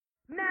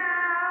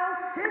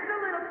Here's a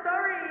little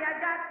story I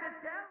got to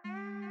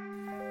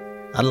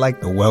tell. I'd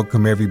like to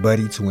welcome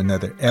everybody to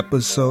another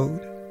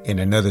episode and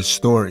another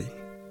story.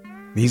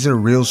 These are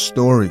real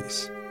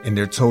stories, and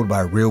they're told by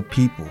real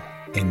people.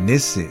 And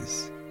this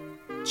is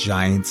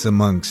Giants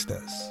Amongst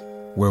Us,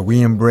 where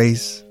we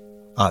embrace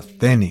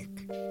authentic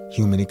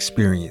human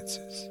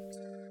experiences.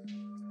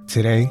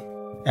 Today,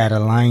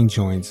 Adeline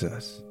joins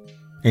us,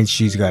 and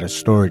she's got a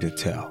story to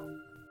tell.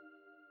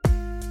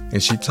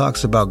 And she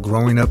talks about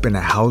growing up in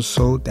a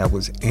household that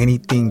was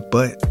anything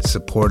but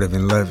supportive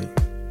and loving.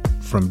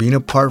 From being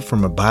apart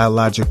from a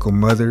biological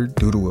mother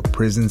due to a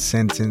prison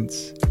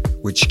sentence,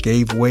 which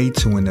gave way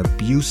to an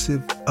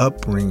abusive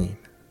upbringing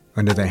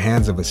under the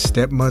hands of a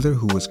stepmother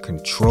who was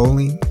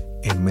controlling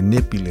and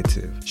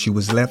manipulative. She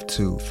was left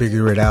to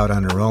figure it out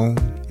on her own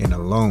and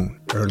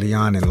alone early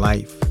on in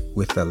life,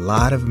 with a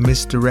lot of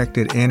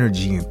misdirected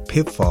energy and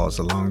pitfalls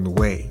along the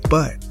way.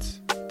 But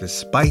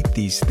despite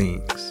these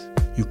things,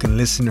 you can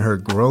listen to her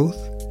growth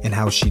and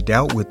how she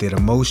dealt with it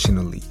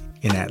emotionally,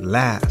 and at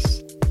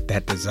last,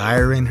 that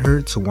desire in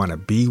her to want to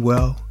be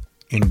well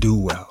and do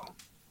well.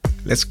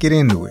 Let's get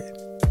into it.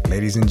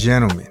 Ladies and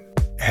gentlemen,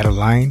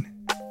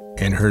 Adeline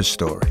and her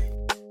story.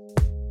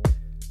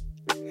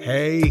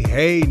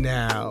 Hey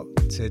now.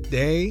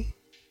 Today,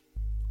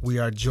 we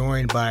are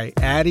joined by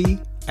Addie.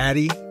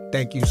 Addie,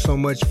 thank you so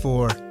much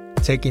for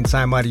taking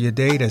time out of your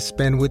day to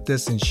spend with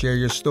us and share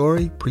your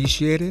story.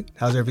 Appreciate it.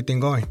 How's everything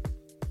going?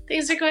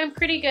 Things are going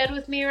pretty good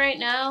with me right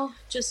now.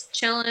 Just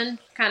chilling,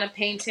 kind of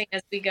painting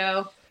as we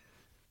go.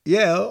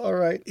 Yeah, all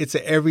right. It's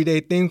an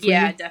everyday thing for you?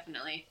 Yeah,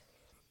 definitely.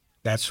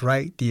 That's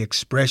right. The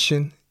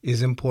expression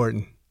is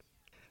important.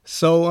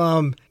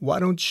 So, why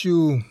don't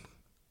you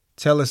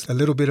tell us a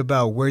little bit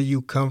about where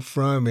you come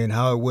from and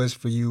how it was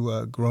for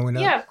you growing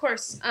up? Yeah, of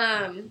course.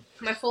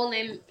 My full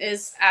name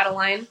is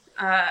Adeline.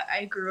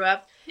 I grew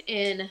up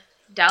in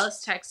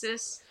Dallas,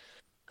 Texas.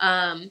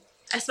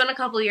 I spent a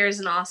couple years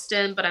in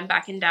Austin, but I'm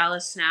back in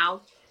Dallas now.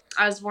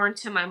 I was born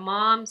to my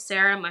mom,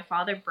 Sarah, my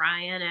father,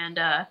 Brian,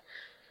 and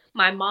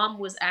my mom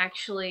was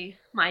actually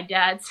my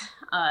dad's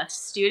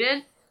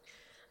student.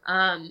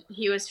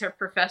 He was her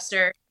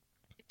professor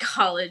at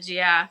college,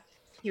 yeah.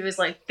 He was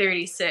like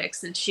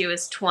 36, and she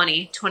was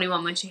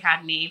 21 when she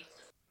had me.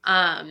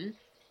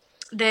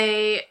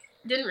 They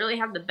didn't really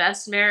have the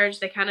best marriage.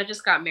 They kind of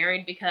just got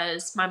married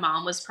because my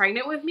mom was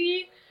pregnant with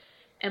me.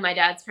 And my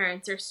dad's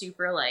parents are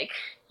super like,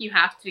 you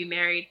have to be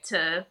married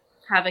to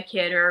have a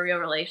kid or a real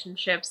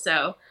relationship.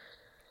 So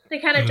they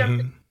kind of jumped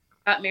in,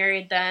 got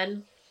married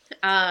then.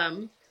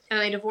 And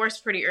they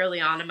divorced pretty early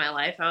on in my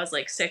life. I was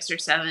like 6 or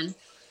 7.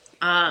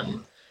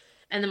 And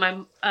then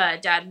my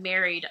dad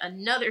married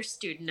another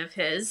student of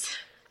his,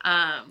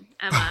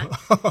 Emma.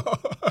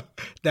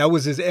 That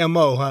was his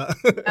MO, huh?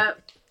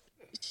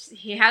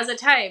 He has a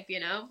type, you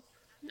know.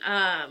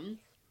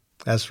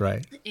 That's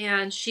right.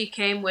 And she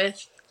came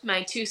with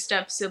my 2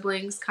 step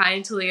siblings, Kai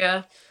and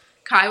Talia.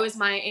 Kai was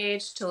my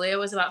age. Talia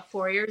was about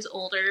 4 years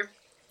older.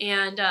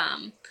 And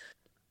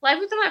life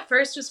with them at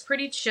first was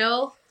pretty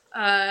chill.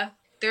 There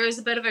was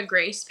a bit of a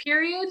grace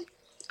period.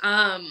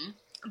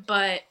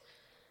 But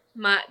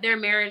their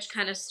marriage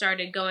kind of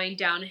started going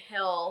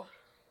downhill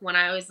when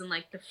I was in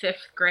like the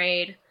 5th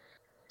grade.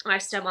 My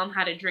stepmom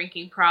had a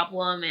drinking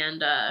problem,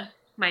 and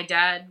my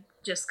dad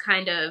just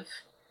kind of,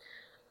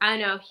 I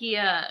don't know,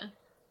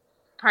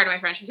 pardon my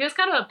French, he was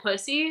kind of a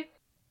pussy.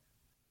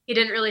 He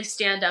didn't really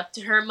stand up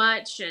to her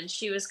much, and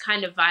she was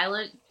kind of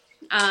violent.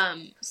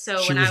 So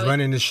she was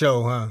running the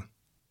show, huh?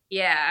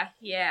 Yeah.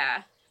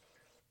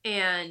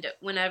 And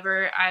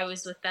whenever I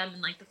was with them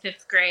in like the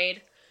 5th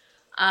grade,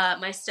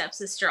 my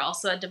stepsister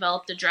also had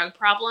developed a drug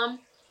problem,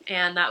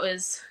 and that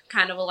was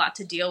kind of a lot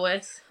to deal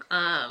with.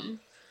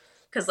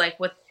 Because like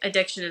with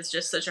addiction is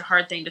just such a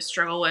hard thing to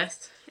struggle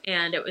with,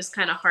 and it was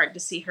kind of hard to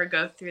see her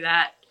go through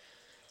that.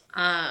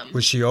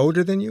 Was she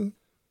older than you?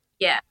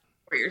 Yeah,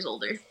 4 years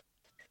older.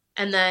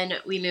 And then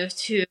we moved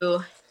to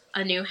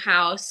a new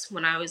house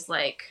when I was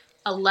like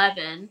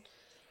 11.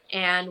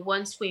 And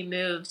once we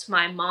moved,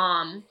 my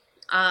mom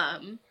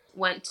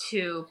went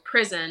to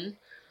prison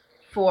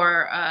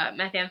for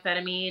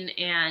methamphetamine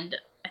and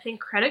I think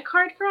credit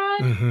card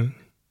fraud. Mm-hmm.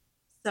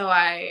 So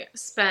I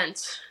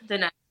spent the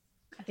next,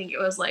 I think it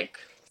was like,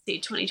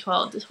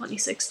 2012 to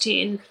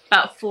 2016,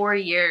 about 4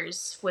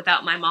 years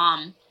without my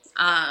mom.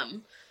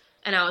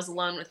 And I was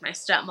alone with my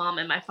stepmom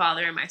and my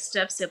father and my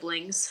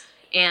step-siblings.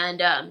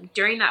 And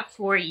during that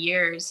 4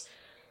 years,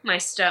 my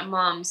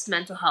stepmom's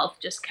mental health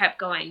just kept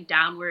going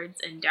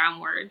downwards and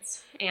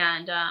downwards.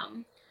 And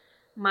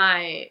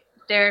my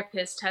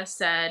therapist has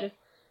said,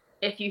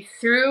 if you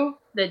threw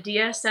the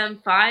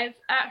DSM-5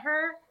 at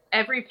her,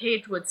 every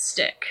page would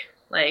stick.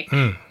 Like,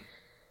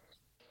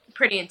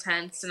 pretty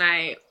intense. And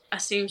I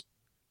assume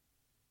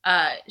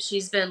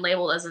she's been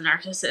labeled as a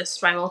narcissist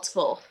by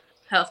multiple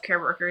healthcare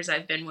workers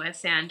I've been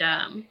with,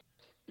 and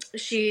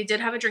she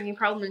did have a drinking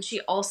problem, and she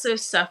also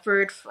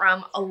suffered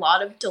from a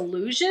lot of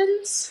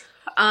delusions.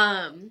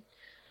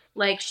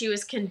 Like, she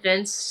was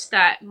convinced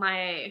that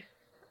my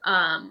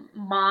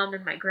mom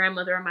and my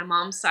grandmother on my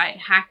mom's side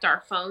hacked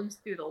our phones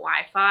through the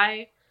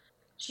Wi-Fi,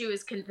 She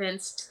was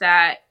convinced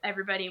that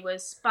everybody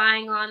was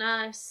spying on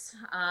us.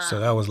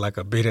 So that was like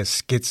a bit of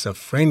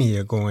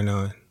schizophrenia going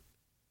on.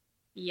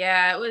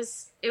 Yeah, it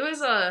was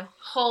a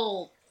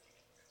whole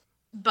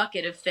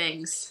bucket of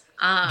things.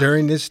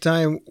 During this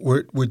time,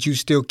 would you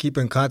still keep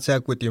in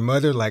contact with your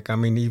mother? Like, I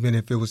mean, even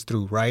if it was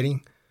through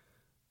writing?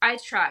 I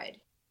tried.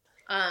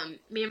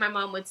 Me and my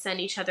mom would send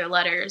each other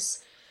letters,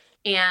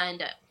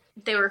 and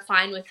they were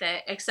fine with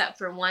it, except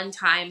for one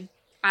time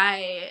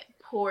I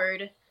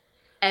poured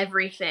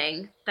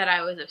everything that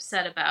I was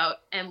upset about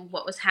and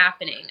what was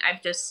happening.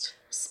 I've just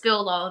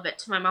spilled all of it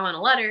to my mom in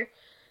a letter,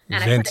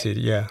 and Vented,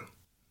 yeah.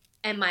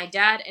 and my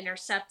dad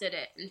intercepted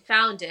it and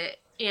found it,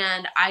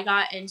 and I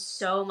got in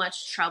so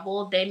much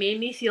trouble. They made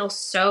me feel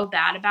so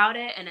bad about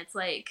it, and it's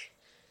like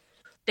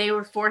they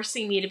were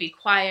forcing me to be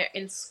quiet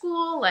in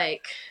school.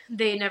 Like,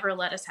 they never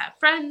let us have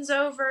friends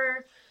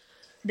over.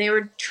 They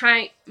were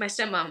trying, my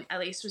stepmom at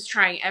least was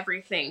trying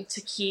everything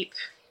to keep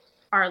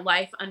our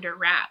life under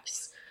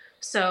wraps.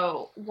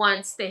 So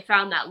once they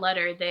found that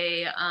letter,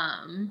 they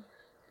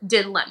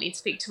didn't let me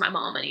speak to my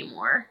mom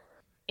anymore.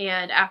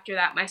 And after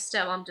that, my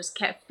stepmom just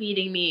kept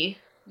feeding me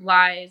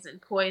lies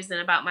and poison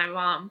about my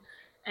mom.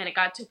 And it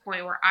got to a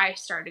point where I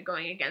started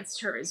going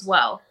against her as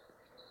well.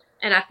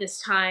 And at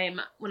this time,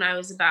 when I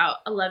was about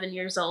 11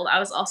 years old, I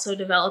was also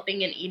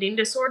developing an eating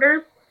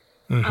disorder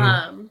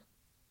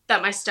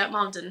that my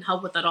stepmom didn't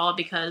help with at all,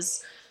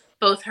 because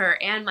both her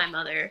and my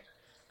mother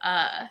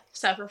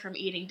suffer from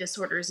eating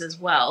disorders as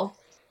well.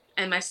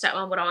 And my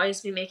stepmom would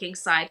always be making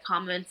side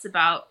comments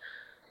about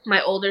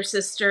my older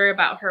sister,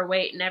 about her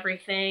weight and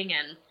everything.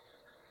 And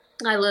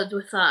I lived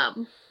with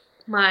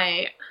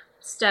my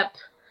step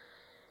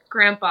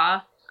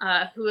grandpa,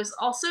 who is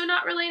also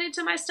not related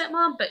to my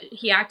stepmom, but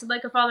he acted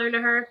like a father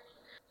to her.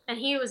 And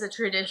he was a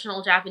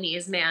traditional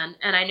Japanese man,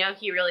 and I know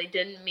he really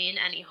didn't mean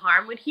any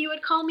harm when he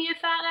would call me a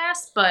fat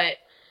ass, but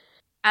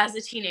as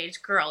a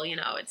teenage girl,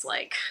 it's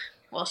like,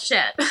 well,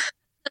 shit.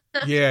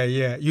 Yeah,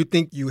 yeah. You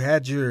think you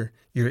had your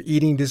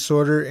eating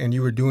disorder and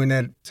you were doing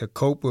that to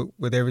cope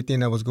with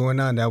everything that was going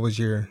on? That was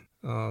your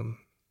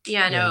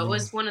Yeah, no, it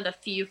was one of the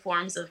few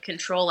forms of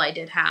control I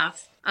did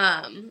have.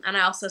 And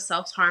I also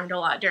self-harmed a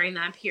lot during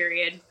that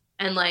period.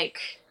 And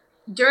like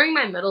during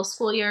my middle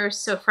school years,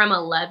 so from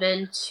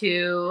 11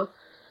 to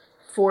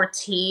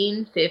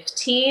 14,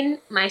 15,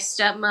 my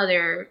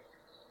stepmother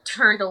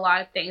turned a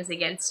lot of things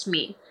against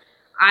me.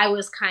 I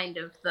was kind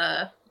of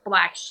the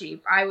black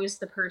sheep. I was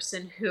the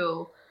person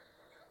who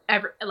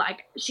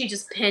she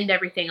just pinned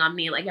everything on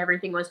me, like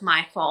everything was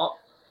my fault.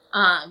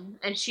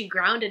 And she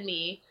grounded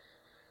me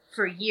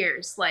for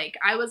years. Like,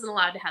 I wasn't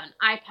allowed to have an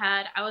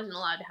iPad. I wasn't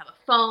allowed to have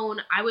a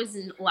phone. I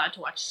wasn't allowed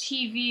to watch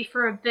TV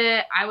for a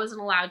bit. I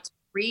wasn't allowed to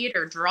read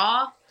or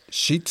draw.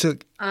 She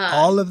took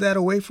all of that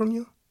away from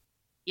you?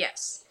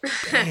 Yes.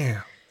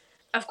 Damn.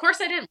 Of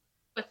course I didn't.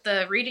 With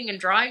the reading and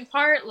drawing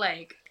part,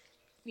 like,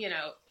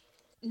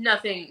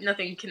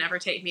 nothing can ever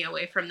take me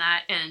away from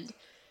that. And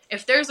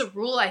if there's a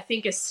rule I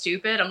think is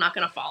stupid, I'm not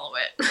going to follow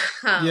it.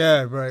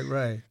 Yeah,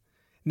 right.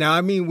 Now,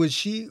 I mean, was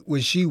she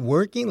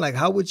working? Like,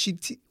 how would she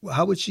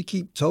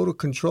keep total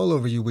control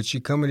over you? Would she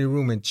come in your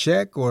room and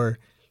check, or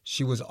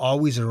she was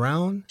always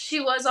around? She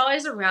was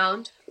always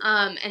around,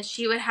 and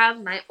she would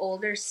have my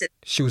older sister.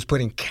 She was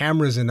putting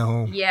cameras in the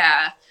home.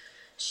 Yeah,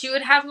 she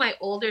would have my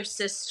older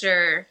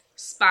sister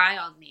spy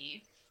on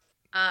me,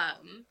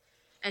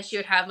 and she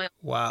would have my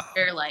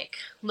sister, like,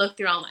 look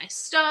through all my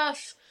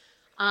stuff.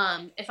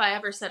 If I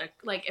ever said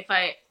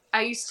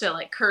I used to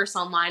like curse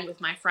online with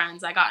my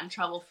friends. I got in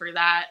trouble for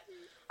that.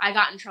 I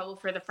got in trouble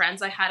for the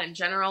friends I had in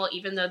general,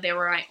 even though they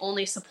were my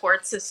only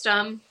support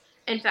system.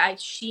 In fact,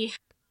 she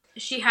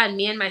had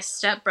me and my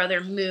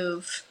stepbrother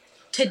move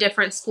to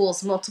different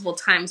schools multiple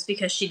times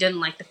because she didn't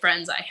like the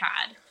friends I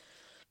had.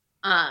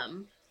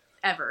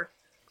 Ever.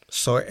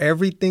 So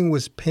everything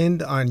was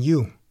pinned on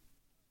you.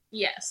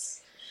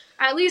 Yes.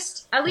 At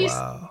least.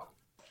 Wow.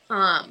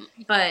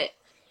 But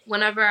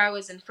whenever I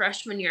was in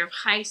freshman year of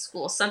high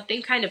school,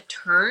 something kind of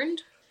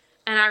turned.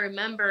 And I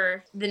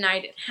remember the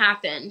night it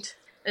happened.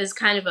 Is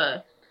kind of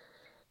a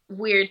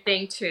weird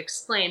thing to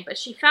explain, but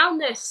she found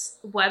this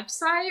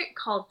website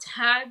called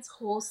Tad's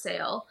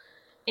Wholesale,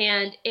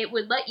 and it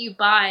would let you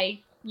buy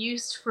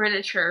used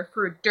furniture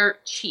for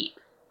dirt cheap.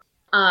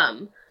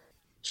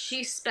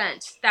 She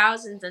spent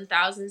thousands and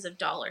thousands of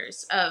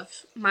dollars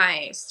of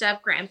my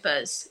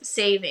step-grandpa's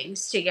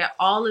savings to get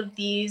all of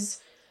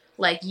these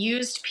like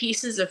used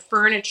pieces of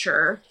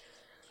furniture.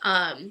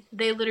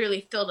 They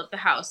literally filled up the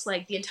house.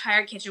 Like, the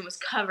entire kitchen was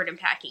covered in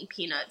packing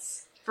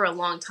peanuts for a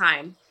long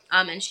time.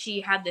 And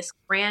she had this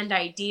grand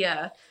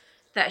idea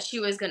that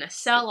she was going to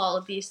sell all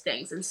of these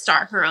things and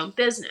start her own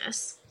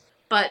business.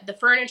 But the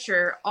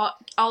furniture, all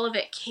of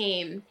it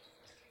came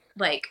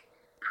like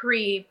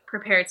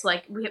pre-prepared. So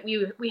like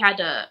we had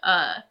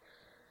to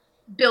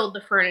build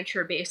the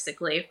furniture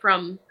basically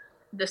from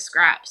the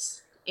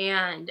scraps.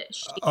 And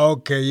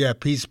okay, yeah,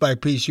 piece by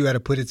piece, you had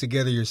to put it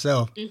together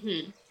yourself.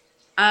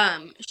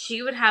 Mm-hmm.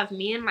 She would have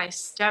me and my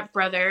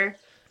stepbrother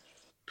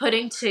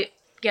putting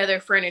together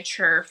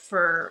furniture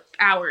for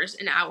hours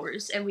and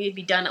hours, and we'd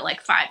be done at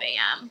like 5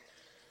 a.m.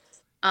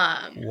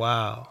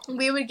 Wow.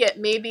 We would get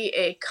maybe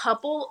a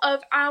couple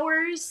of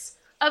hours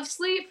of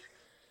sleep,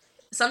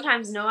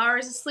 sometimes no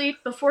hours of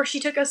sleep before she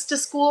took us to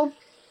school.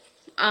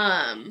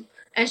 And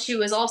she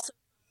was also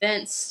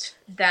convinced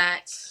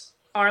that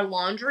our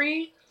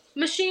laundry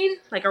machine,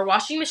 like our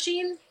washing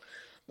machine,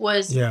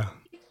 was, Yeah.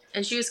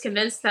 and she was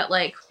convinced that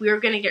like we were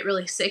going to get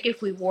really sick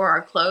if we wore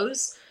our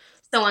clothes.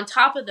 So on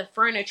top of the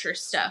furniture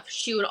stuff,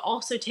 she would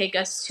also take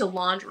us to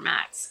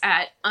laundromats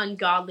at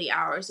ungodly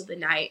hours of the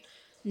night.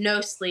 No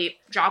sleep,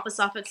 drop us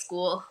off at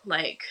school.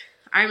 Like,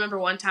 I remember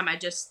one time I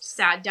just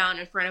sat down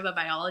in front of a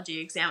biology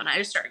exam and I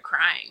just started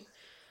crying.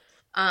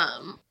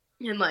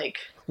 And like,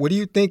 what do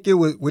you think it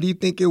was? What do you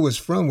think it was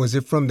from? Was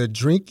it from the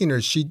drinking, or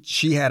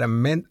she had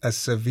a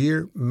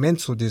severe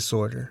mental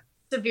disorder?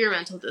 Severe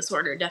mental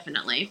disorder,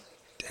 definitely.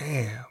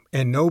 Damn.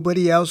 And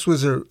nobody else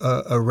was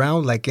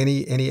around, like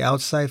any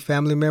outside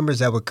family members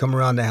that would come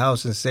around the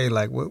house and say,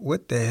 like,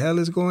 what the hell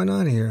is going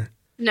on here?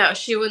 No,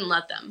 she wouldn't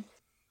let them.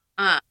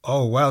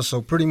 Oh, wow. So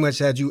pretty much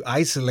had you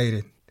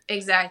isolated.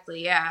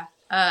 Exactly, yeah.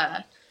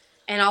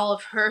 And all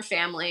of her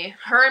family,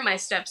 her and my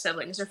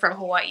step-siblings are from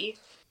Hawaii.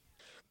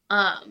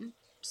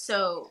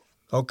 So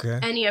okay.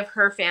 Any of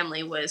her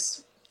family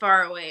was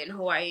far away in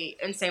Hawaii,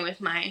 and same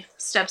with my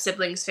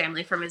step-siblings'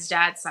 family from his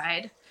dad's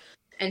side.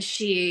 And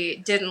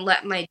she didn't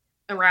let my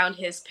around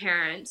his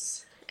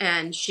parents,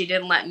 and she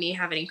didn't let me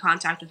have any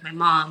contact with my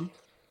mom.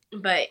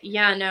 But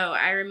yeah, no,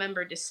 I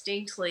remember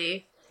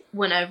distinctly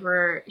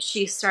whenever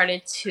she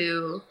started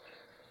to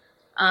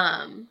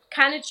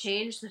kind of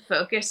change the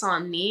focus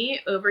on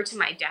me over to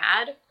my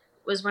dad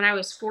was when I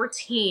was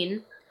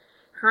 14.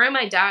 Her and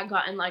my dad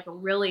got in like a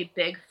really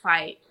big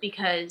fight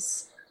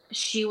because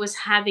she was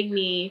having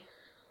me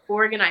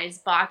organize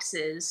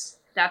boxes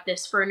that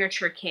this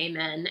furniture came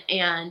in,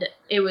 and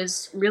it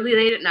was really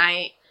late at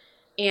night,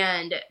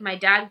 and my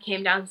dad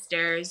came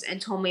downstairs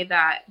and told me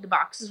that the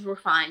boxes were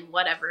fine,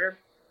 whatever.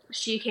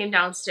 She came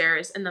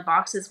downstairs and the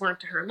boxes weren't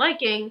to her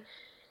liking,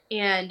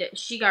 and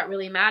she got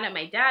really mad at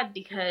my dad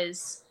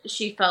because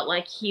she felt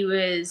like he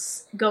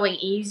was going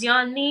easy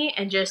on me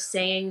and just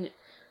saying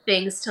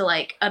things to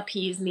like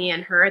appease me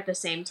and her at the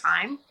same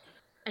time.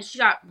 And she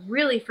got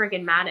really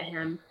freaking mad at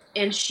him,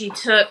 and she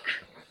took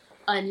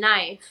a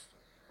knife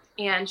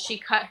and she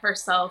cut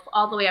herself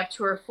all the way up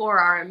to her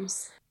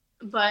forearms.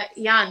 But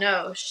yeah,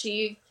 no,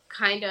 she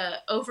kind of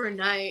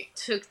overnight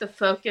took the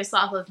focus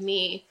off of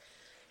me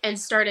and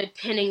started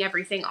pinning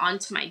everything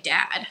onto my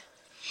dad.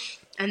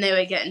 And they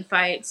would get in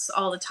fights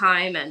all the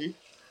time, and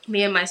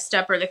me and my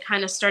stepbrother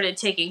kind of started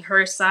taking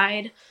her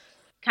side,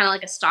 kind of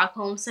like a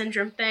Stockholm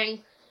Syndrome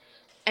thing.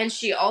 And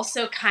she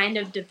also kind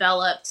of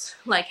developed,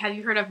 like, have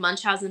you heard of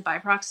Munchausen by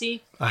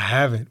proxy? I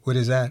haven't. What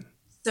is that?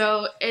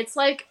 So it's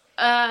like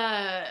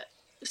a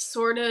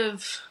sort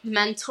of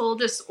mental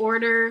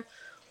disorder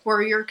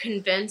where you're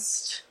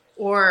convinced,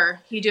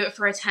 or you do it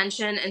for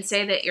attention and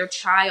say that your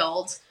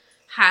child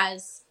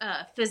has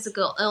a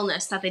physical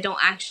illness that they don't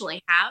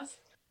actually have.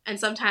 And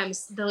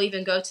sometimes they'll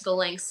even go to the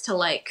lengths to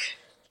like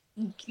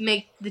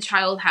make the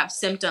child have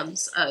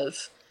symptoms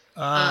of.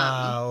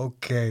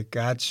 Okay.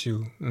 Got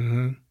you.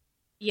 Mm-hmm.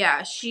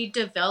 Yeah, she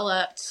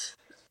developed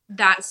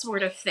that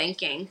sort of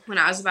thinking when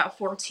I was about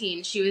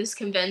 14. She was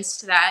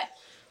convinced that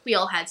we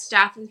all had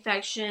staph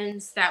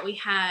infections, that we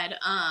had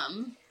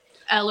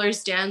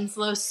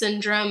Ehlers-Danlos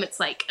syndrome. It's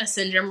like a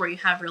syndrome where you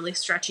have really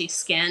stretchy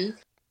skin.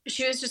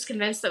 She was just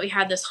convinced that we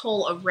had this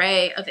whole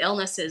array of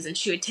illnesses, and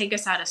she would take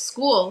us out of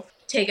school,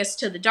 take us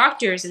to the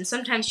doctors, and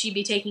sometimes she'd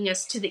be taking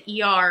us to the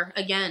ER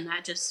again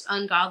at just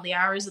ungodly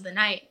hours of the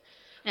night.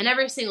 And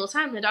every single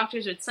time the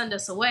doctors would send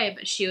us away,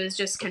 but she was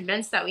just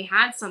convinced that we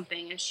had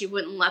something and she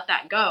wouldn't let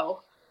that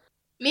go.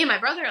 Me and my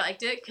brother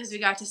liked it because we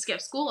got to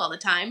skip school all the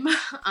time.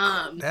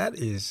 That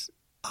is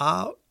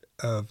out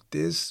of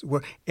this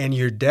world. And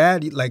your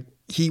dad, like,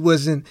 he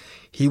was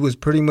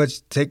pretty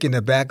much taking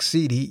the back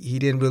seat. He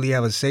didn't really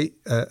have a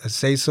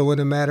say so in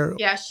the matter.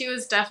 Yeah, she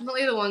was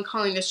definitely the one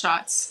calling the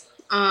shots.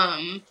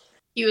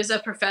 He was a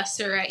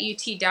professor at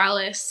UT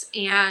Dallas,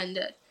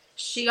 and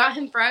she got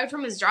him fired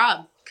from his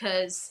job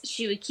because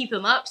she would keep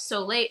him up so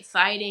late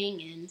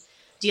fighting and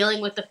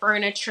dealing with the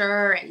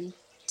furniture and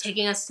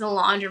taking us to the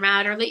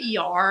laundromat or the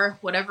ER,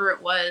 whatever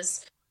it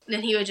was. And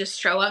then he would just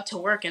show up to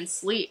work and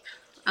sleep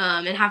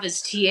and have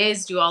his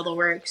TAs do all the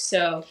work.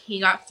 So he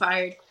got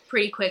fired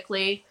pretty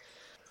quickly.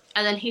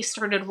 And then he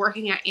started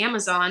working at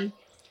Amazon,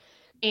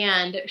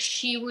 and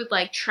she would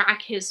like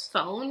track his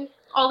phone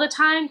all the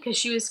time because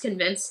she was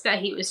convinced that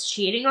he was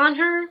cheating on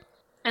her.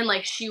 And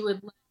like she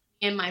would let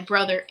me and my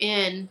brother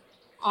in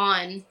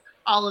on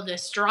all of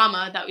this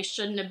drama that we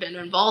shouldn't have been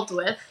involved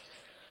with.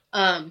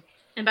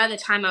 And by the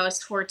time I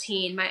was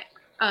 14,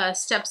 my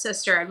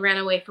stepsister had ran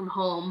away from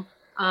home.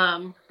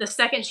 The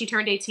second she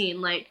turned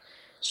 18, like,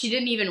 she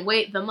didn't even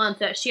wait the month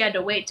that she had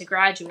to wait to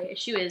graduate.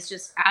 She was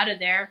just out of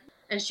there,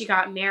 and she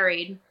got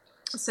married.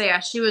 So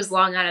yeah, she was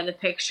long out of the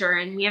picture,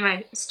 and me and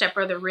my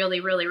stepbrother really,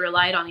 really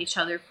relied on each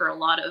other for a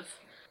lot of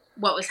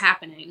what was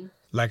happening.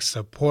 Like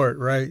support,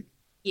 right?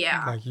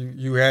 Yeah. Like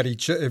you had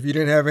each. If you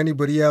didn't have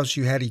anybody else,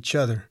 you had each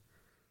other.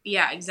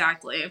 Yeah,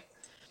 exactly.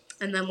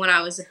 And then when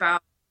I was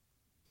about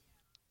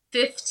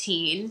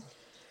 15,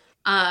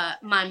 my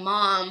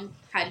mom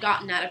had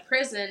gotten out of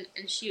prison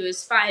and she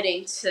was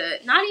fighting to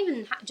not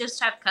even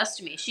just have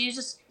custody. She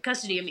just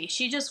custody of me.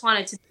 She just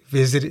wanted to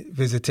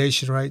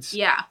Visitation rights.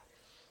 yeah.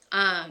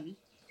 And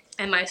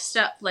my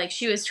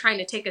she was trying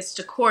to take us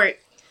to court,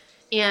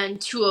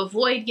 and to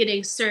avoid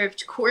getting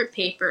served court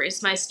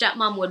papers, my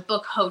stepmom would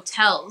book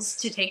hotels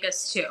to take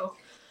us to.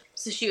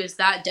 So she was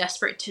that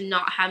desperate to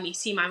not have me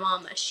see my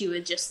mom that she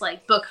would just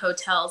like book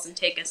hotels and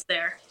take us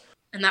there.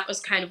 And that was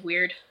kind of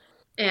weird.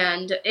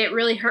 And it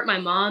really hurt my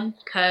mom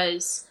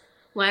because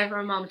whenever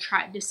my mom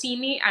tried to see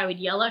me, I would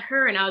yell at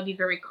her and I would be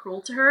very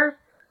cruel to her.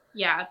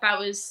 Yeah, that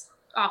was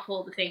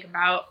awful to think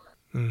about.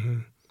 Mm-hmm.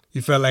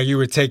 You felt like you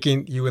were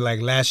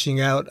like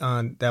lashing out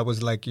on, that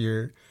was like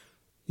your,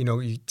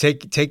 you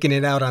taking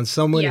it out on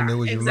someone, and it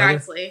was your mother?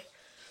 Exactly.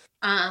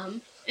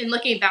 And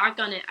looking back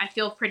on it, I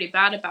feel pretty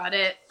bad about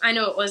it. I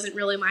know it wasn't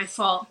really my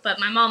fault, but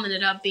my mom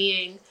ended up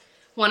being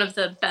one of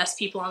the best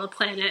people on the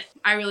planet.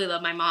 I really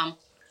love my mom.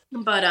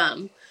 But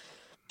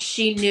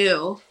she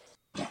knew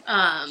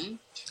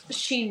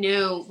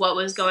what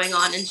was going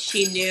on, and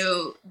she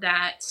knew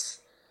that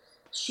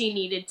she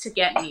needed to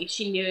get me.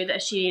 She knew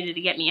that she needed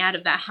to get me out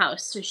of that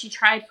house. So she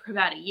tried for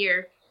about a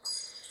year.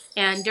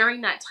 And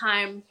during that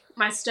time,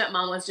 my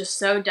stepmom was just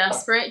so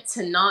desperate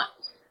to not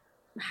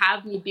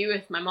have me be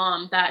with my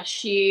mom that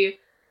she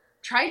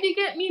tried to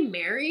get me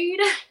married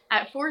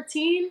at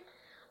 14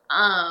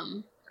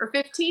 or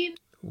 15.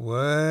 What?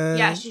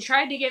 Yeah, she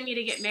tried to get me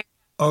to get married.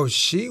 Oh,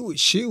 she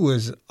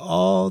was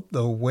all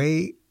the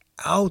way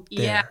out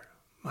there. Yeah.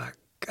 My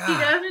God. She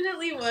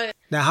definitely was.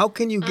 Now, how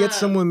can you get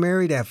someone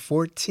married at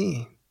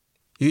 14?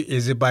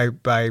 Is it by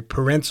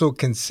parental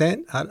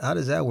consent? How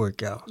does that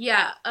work out?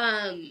 Yeah,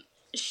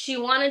 she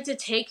wanted to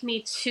take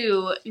me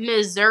to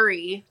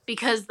Missouri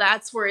because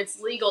that's where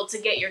it's legal to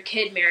get your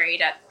kid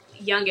married at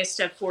youngest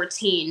of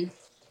 14.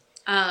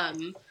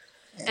 And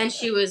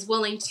she was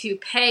willing to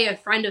pay a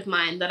friend of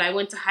mine that I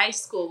went to high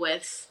school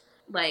with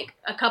like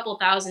a couple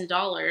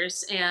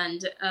 $1,000s,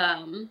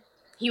 and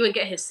he would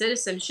get his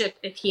citizenship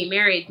if he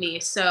married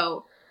me.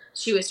 So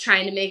she was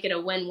trying to make it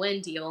a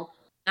win-win deal.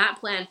 That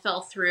plan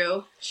fell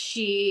through.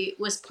 She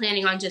was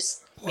planning on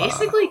just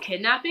basically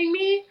kidnapping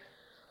me.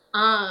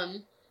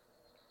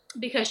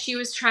 Because she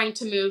was trying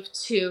to move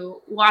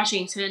to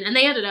Washington, and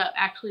they ended up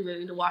actually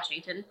moving to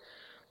Washington.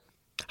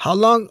 How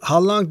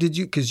long did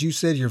you, because you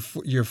said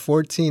you're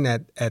 14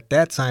 at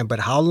that time, but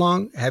how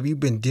long have you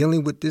been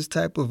dealing with this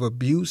type of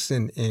abuse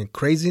and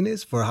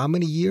craziness? For how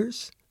many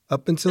years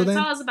up until then?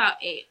 Until I was about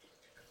 8.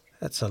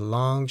 That's a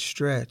long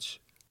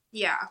stretch.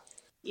 Yeah,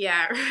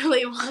 it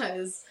really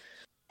was.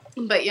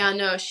 But yeah,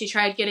 no, she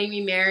tried getting me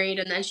married,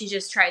 and then she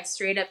just tried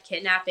straight up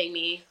kidnapping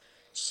me.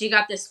 She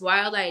got this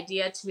wild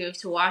idea to move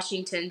to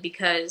Washington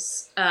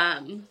because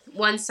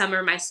one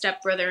summer my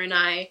stepbrother and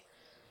I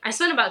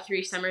spent about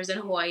 3 summers in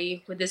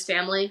Hawaii with this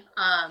family.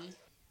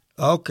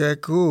 Okay,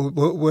 cool.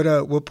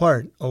 What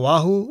part?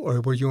 Oahu,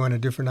 or were you on a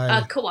different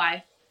island? Kauai.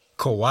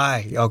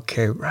 Kauai.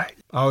 Okay, right.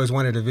 I always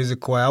wanted to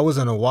visit Kauai. I was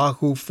on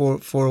Oahu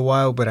for a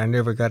while, but I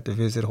never got to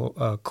visit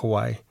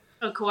Kauai.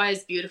 Oh, Kauai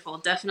is beautiful.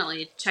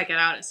 Definitely check it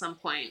out at some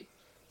point.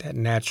 That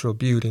natural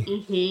beauty.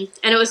 Mm-hmm.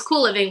 And it was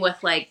cool living with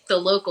like the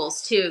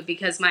locals too,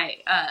 because my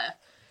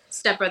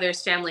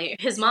stepbrother's family,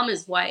 his mom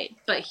is white,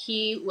 but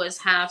he was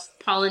half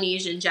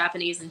Polynesian,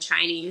 Japanese, and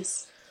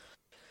Chinese.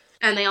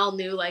 And they all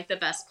knew like the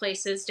best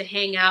places to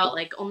hang out,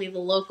 like only the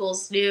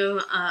locals knew.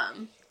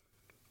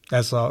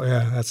 That's all.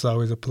 Yeah, that's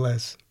always a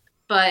plus.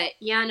 But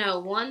yeah, no,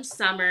 one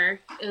summer,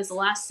 it was the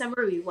last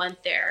summer we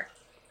went there.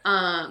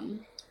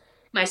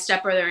 My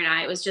stepbrother and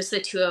I, it was just the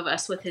two of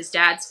us with his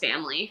dad's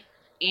family.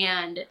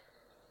 And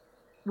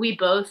we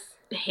both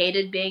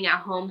hated being at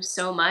home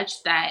so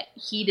much that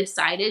he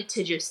decided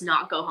to just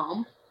not go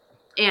home.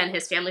 And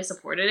his family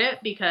supported it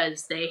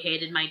because they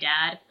hated my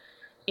dad.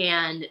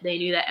 And they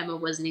knew that Emma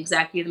wasn't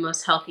exactly the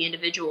most healthy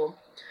individual.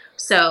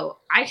 So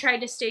I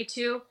tried to stay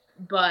too,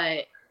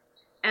 but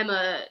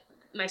Emma,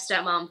 my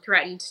stepmom,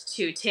 threatened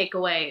to take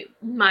away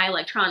my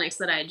electronics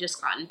that I had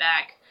just gotten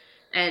back.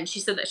 And she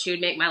said that she would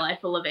make my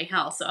life a living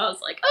hell. So I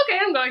was like, okay,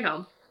 I'm going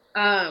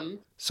home.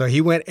 So he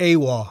went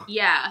AWOL.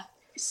 Yeah.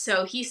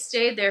 So he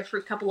stayed there for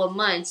a couple of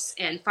months,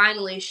 and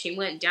finally she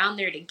went down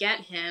there to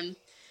get him.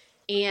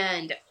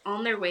 And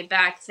on their way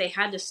back, they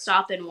had to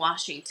stop in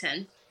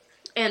Washington.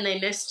 And they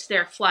missed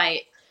their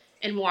flight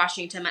in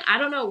Washington. And I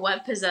don't know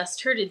what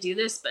possessed her to do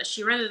this, but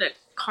she rented a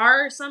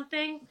car or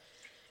something.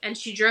 And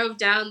she drove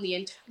down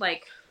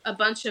a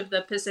bunch of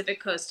the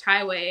Pacific Coast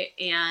Highway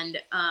and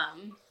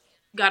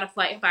got a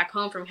flight back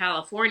home from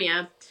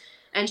California.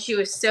 And she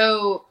was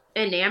so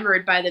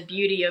enamored by the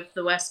beauty of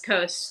the West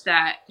Coast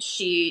that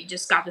she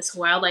just got this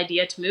wild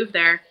idea to move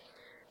there.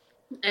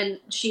 And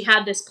she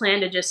had this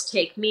plan to just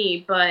take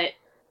me, but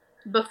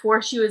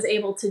before she was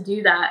able to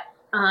do that,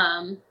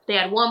 they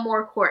had one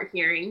more court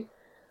hearing,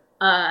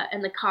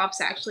 and the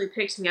cops actually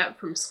picked me up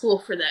from school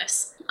for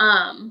this.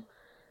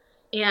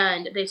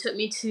 and they took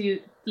me to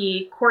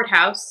the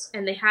courthouse,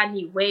 and they had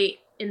me wait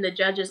in the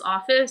judge's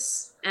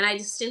office, and I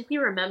distinctly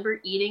remember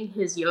eating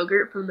his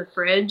yogurt from the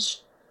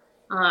fridge.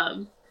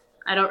 Um,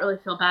 I don't really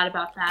feel bad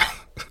about that.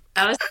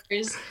 That was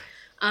yours.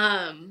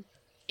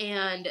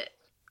 And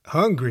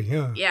Hungry,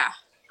 huh? yeah,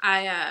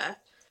 I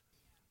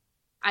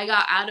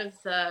got out of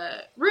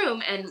the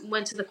room and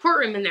went to the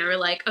courtroom, and they were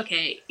like,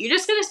 okay, you're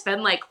just going to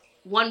spend like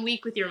 1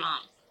 week with your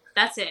mom.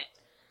 That's it.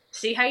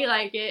 See how you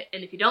like it,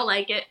 and if you don't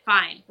like it,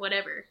 fine,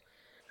 whatever.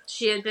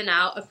 She had been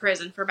out of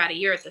prison for about a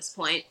year at this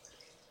point.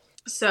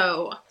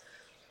 So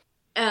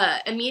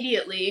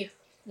immediately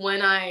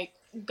when I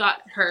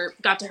got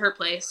to her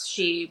place,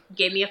 she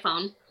gave me a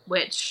phone,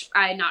 which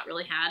I had not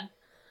really had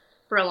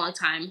for a long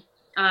time.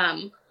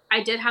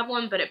 I did have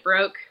one, but it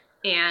broke,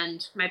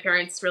 and my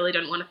parents really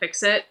didn't want to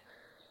fix it.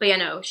 But yeah,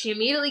 no, she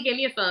immediately gave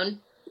me a phone,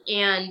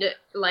 and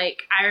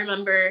like I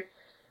remember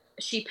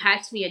she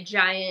packed me a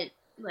giant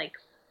like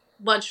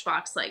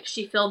lunchbox. Like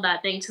she filled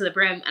that thing to the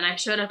brim, and I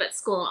showed up at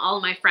school, and all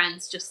of my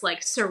friends just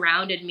like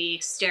surrounded me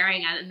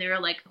staring at it, and they were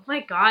like, oh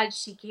my god,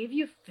 she gave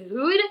you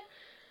food?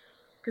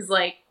 Because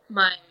like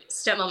my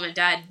stepmom and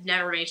dad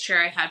never made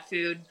sure I had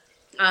food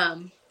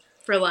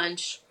for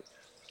lunch.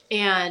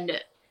 And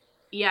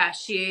yeah,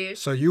 she...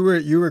 So you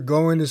were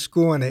going to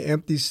school on an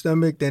empty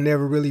stomach. They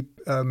never really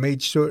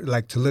made sure,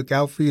 like, to look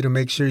out for you to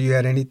make sure you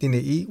had anything to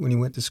eat when you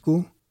went to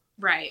school?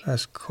 Right.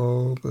 That's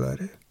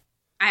cold-blooded.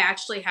 I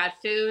actually had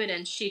food,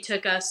 and she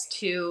took us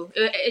to...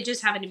 It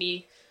just happened to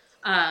be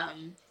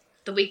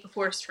the week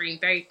before spring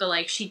break, but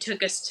like she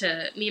took us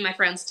to, me and my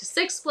friends, to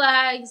Six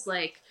Flags.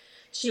 Like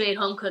she made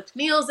home-cooked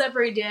meals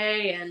every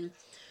day, and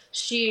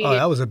she... Oh,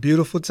 that was a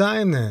beautiful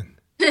time then.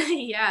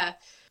 Yeah.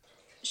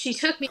 She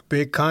took me...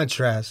 Big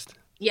contrast.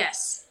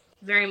 Yes,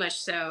 very much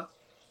so.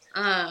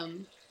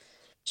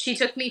 She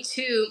took me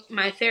to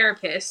my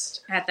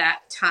therapist at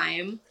that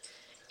time.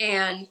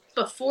 And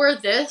before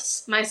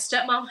this, my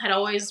stepmom had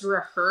always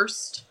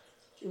rehearsed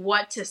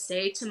what to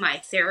say to my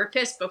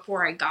therapist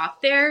before I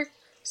got there,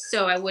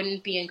 so I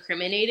wouldn't be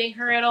incriminating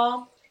her at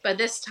all. But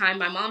this time,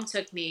 my mom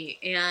took me,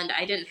 and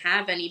I didn't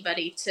have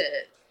anybody to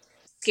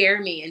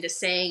scare me into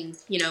saying,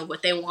 you know,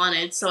 what they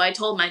wanted. So I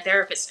told my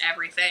therapist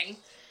everything.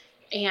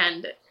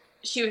 And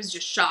she was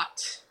just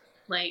shocked,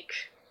 like,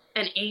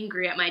 and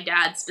angry at my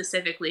dad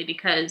specifically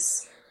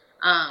because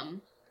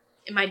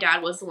my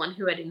dad was the one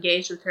who had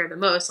engaged with her the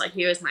most. Like,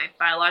 he was my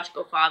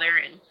biological father,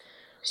 and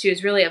she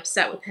was really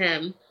upset with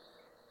him.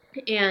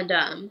 And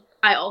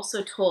I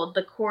also told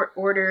the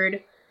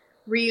court-ordered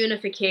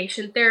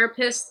reunification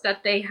therapist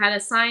that they had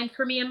assigned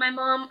for me and my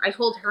mom. I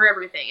told her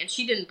everything, and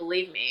she didn't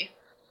believe me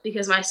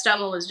because my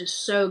stepmom was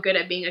just so good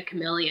at being a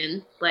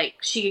chameleon. Like,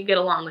 she could get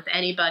along with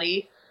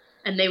anybody,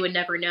 and they would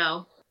never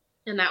know.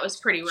 And that was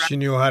pretty rough. She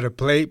knew how to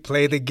play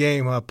the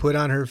game, put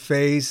on her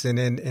face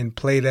and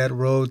play that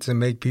role to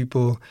make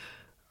people,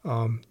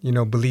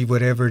 believe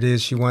whatever it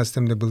is she wants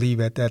them to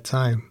believe at that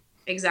time.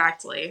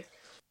 Exactly.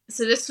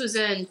 So this was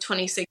in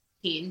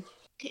 2016.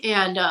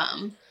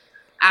 And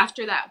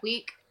after that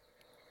week,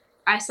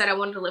 I said I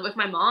wanted to live with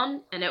my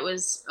mom, and it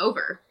was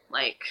over.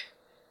 Like,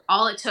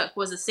 all it took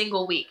was a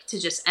single week to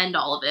just end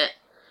all of it.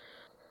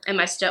 And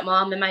my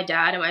stepmom and my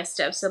dad and my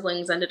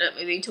step-siblings ended up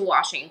moving to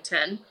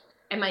Washington.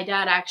 And my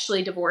dad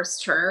actually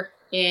divorced her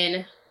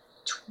in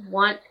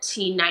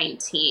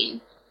 2019.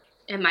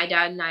 And my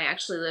dad and I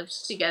actually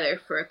lived together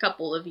for a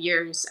couple of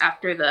years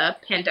after the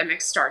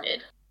pandemic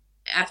started.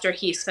 After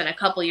he spent a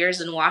couple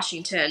years in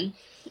Washington.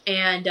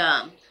 And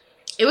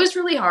it was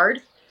really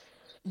hard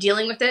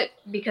dealing with it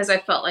because I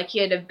felt like he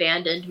had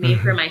abandoned me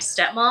for my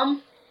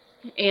stepmom.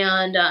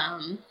 And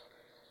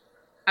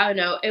I don't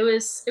know, it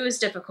was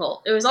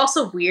difficult. It was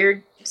also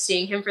weird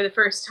seeing him for the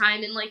first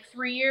time in like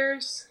 3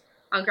 years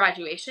on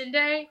graduation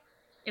day.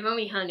 And when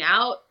we hung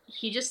out,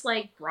 he just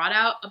like brought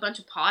out a bunch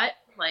of pot,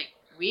 like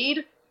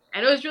weed,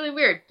 and it was really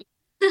weird.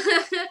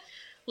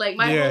 Like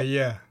my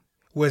yeah.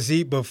 Was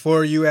he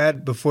before you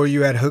had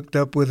hooked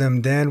up with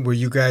him then? Were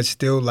you guys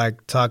still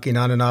like talking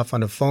on and off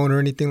on the phone or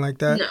anything like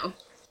that? No.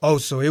 Oh,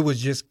 so it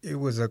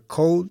was a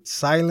cold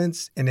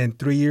silence, and then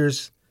 3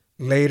 years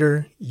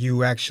later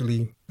you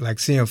actually like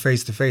see him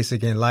face to face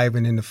again, live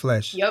and in the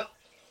flesh. Yep.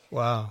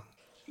 Wow.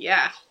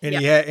 Yeah.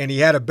 And he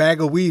had a bag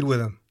of weed with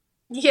him.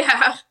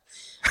 Yeah.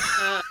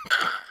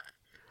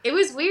 It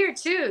was weird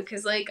too,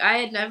 because like I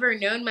had never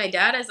known my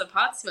dad as a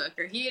pot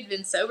smoker. He had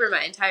been sober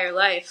my entire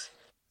life.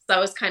 So that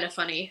was kind of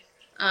funny.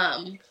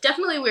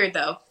 Definitely weird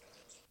though.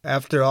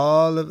 After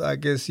all of, I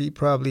guess he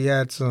probably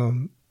had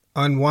some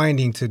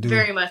unwinding to do.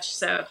 Very much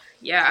so.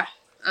 Yeah.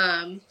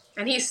 And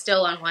he's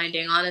still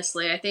unwinding,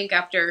 honestly. I think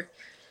after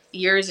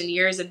years and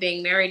years of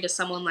being married to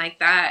someone like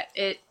that,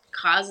 it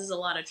causes a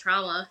lot of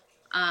trauma.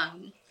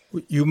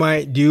 You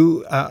might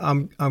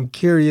I'm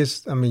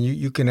curious. I mean,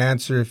 you can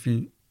answer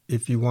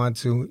if you want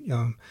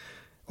to,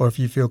 or if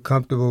you feel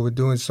comfortable with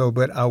doing so.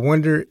 But I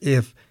wonder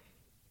if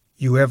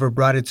you ever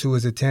brought it to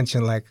his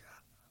attention, like,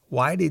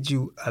 why did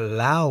you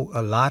allow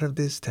a lot of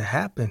this to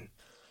happen?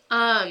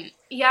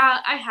 Yeah,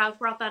 I have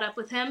brought that up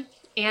with him,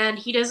 and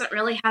he doesn't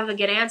really have a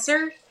good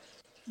answer.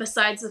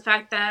 besides the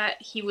fact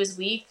that he was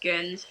weak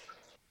and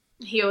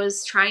he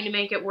was trying to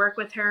make it work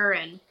with her.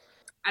 And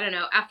I don't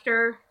know,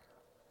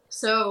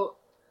 so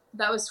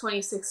that was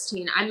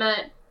 2016. I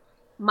met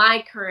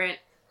my current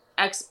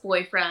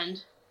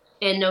ex-boyfriend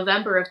in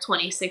November of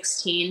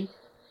 2016.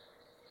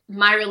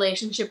 My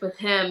relationship with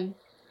him,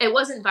 it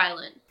wasn't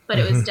violent, but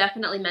it was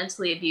definitely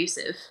mentally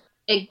abusive.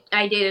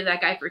 I dated that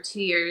guy for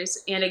 2 years,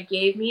 and it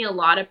gave me a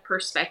lot of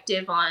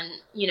perspective on,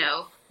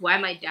 why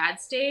my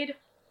dad stayed,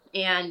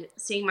 and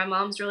seeing my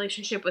mom's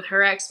relationship with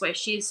her ex, why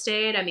she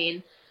stayed. I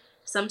mean,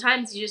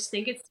 sometimes you just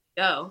think it's to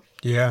go.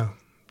 Yeah.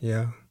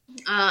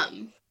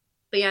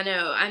 But yeah,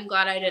 no, I'm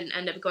glad I didn't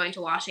end up going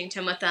to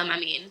Washington with them. I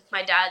mean,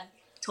 my dad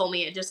told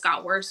me it just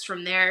got worse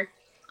from there.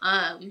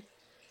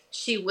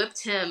 She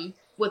whipped him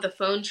with a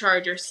phone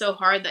charger so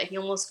hard that he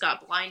almost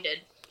got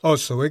blinded. Oh,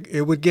 so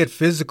it would get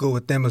physical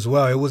with them as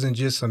well. It wasn't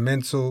just a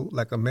mental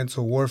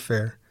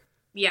warfare.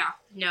 Yeah,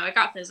 no, it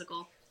got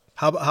physical.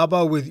 How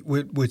about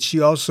would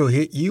she also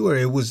hit you, or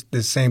it was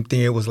the same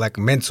thing? It was like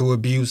mental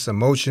abuse,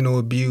 emotional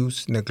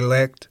abuse,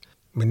 neglect,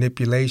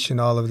 manipulation,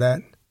 all of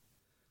that?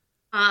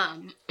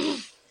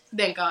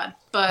 Thank God.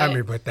 But I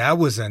mean, but that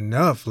was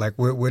enough. Like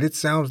what it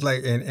sounds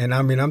like, and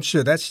I mean, I'm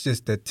sure that's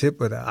just the tip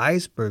of the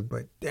iceberg.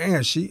 But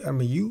damn,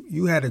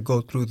 you had to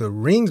go through the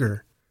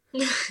ringer.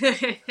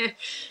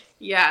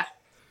 Yeah.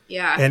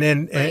 And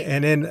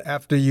then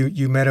after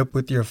you met up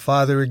with your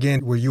father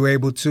again, were you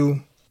able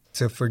to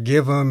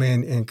forgive him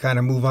and kind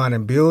of move on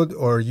and build,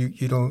 or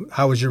you don't?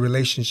 How is your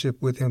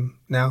relationship with him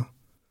now?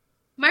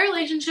 My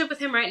relationship with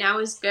him right now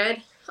is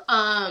good.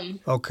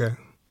 Okay.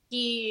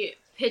 He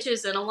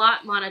pitches in a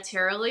lot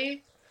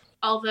monetarily,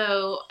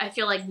 although I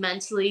feel like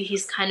mentally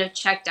he's kind of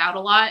checked out a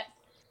lot.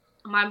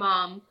 My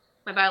mom,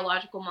 my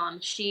biological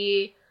mom,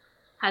 she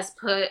has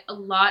put a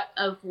lot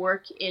of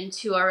work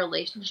into our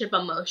relationship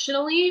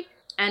emotionally,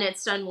 and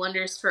it's done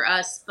wonders for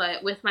us.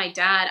 But with my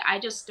dad, I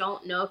just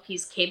don't know if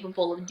he's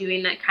capable of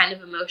doing that kind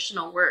of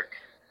emotional work.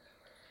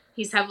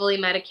 He's heavily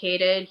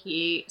medicated.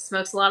 He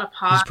smokes a lot of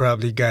pot. He's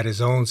probably got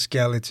his own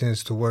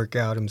skeletons to work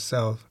out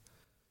himself.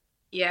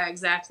 Yeah,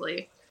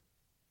 exactly.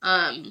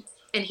 And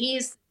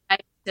he's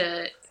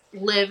to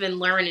live and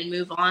learn and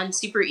move on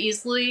super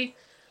easily.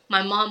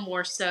 My mom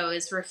more so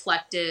is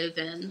reflective,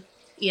 and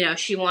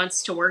she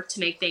wants to work to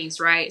make things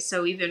right.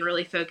 So we've been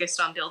really focused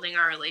on building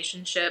our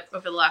relationship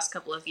over the last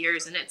couple of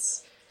years, and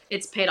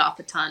it's paid off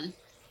a ton.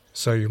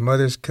 So your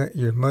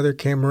mother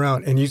came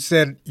around, and you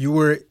said you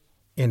were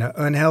in an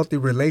unhealthy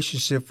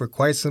relationship for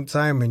quite some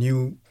time,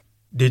 and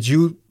did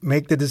you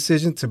make the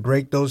decision to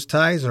break those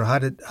ties, or how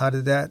did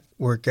that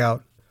work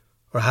out?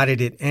 Or how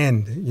did it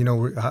end?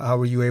 How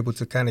were you able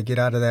to kind of get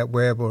out of that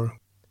web? Or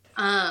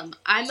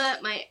I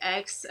met my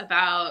ex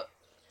about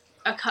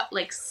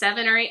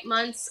 7 or 8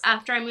 months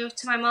after I moved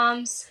to my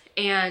mom's,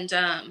 and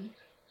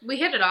we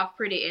hit it off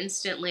pretty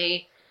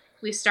instantly.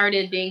 We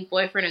started being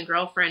boyfriend and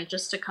girlfriend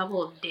just a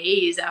couple of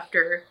days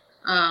after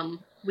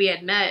we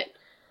had met,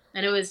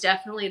 and it was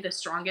definitely the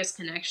strongest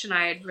connection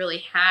I had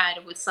really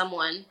had with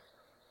someone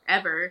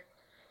ever.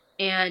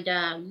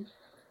 And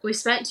we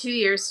spent 2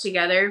 years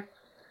together.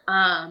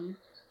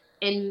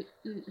 And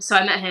so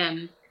I met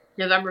him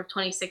November of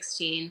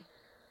 2016.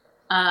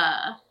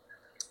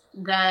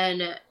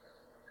 Then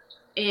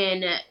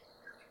in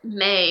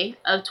May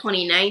of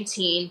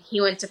 2019, he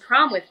went to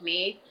prom with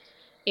me,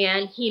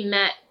 and he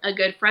met a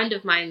good friend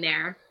of mine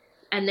there,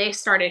 and they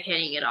started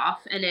hitting it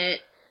off, and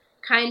it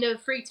kind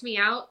of freaked me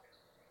out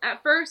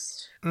at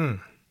first.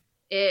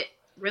 It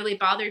really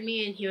bothered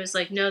me, and he was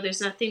like, no,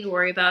 there's nothing to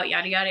worry about,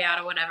 yada, yada,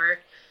 yada, whatever.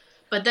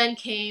 But then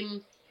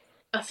came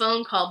a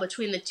phone call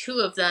between the two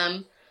of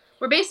them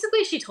where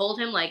basically she told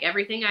him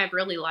everything I've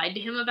really lied to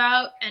him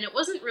about, and it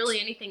wasn't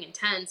really anything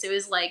intense. It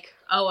was like,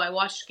 oh, I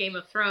watched Game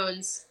of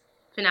Thrones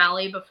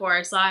finale before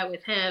I saw it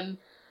with him,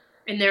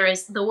 and there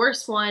is the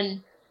worst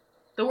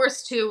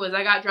two was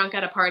I got drunk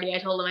at a party I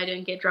told him I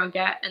didn't get drunk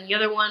at, and the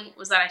other one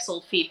was that I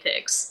sold feet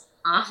pics.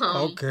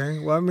 Okay,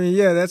 well, I mean,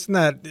 yeah, it's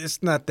not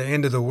the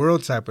end of the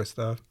world type of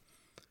stuff.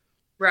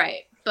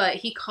 Right, but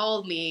he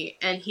called me,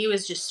 and he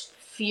was just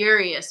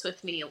furious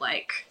with me,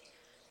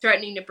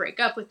 threatening to break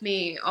up with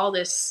me, all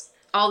this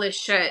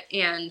shit,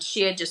 and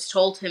she had just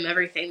told him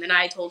everything that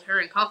I told her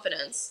in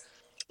confidence.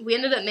 We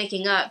ended up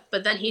making up,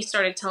 but then he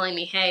started telling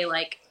me, hey,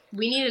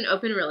 we need an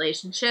open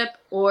relationship,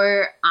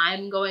 or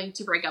I'm going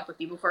to break up with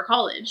you before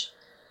college.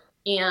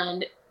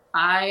 And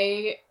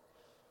I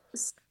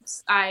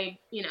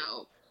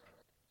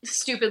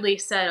stupidly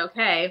said,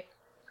 okay.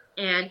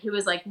 And he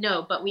was like,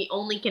 no, but we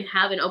only can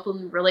have an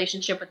open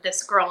relationship with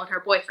this girl and her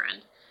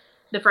boyfriend,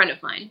 the friend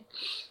of mine.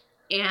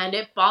 And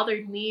it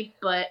bothered me,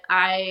 but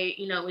I,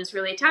 was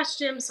really attached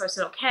to him, so I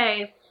said,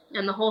 okay.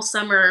 And the whole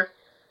summer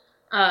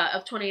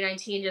of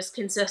 2019 just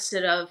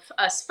consisted of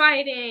us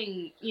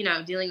fighting,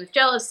 dealing with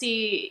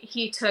jealousy.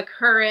 He took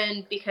her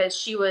in because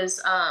she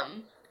was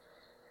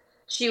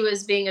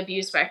being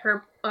abused by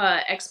her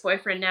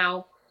ex-boyfriend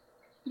now.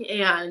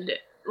 And,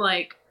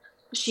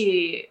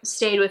 she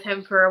stayed with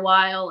him for a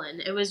while, and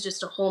it was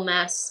just a whole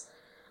mess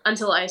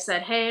until I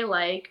said, hey,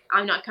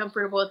 I'm not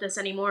comfortable with this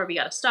anymore. We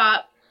gotta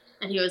stop.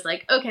 And he was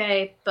like,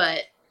 okay,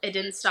 but it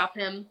didn't stop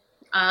him.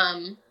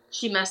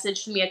 She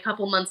messaged me a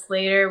couple months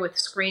later with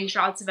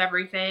screenshots of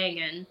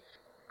everything, and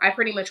I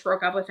pretty much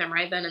broke up with him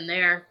right then and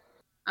there.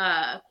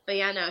 But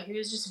yeah, no, he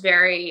was just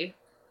very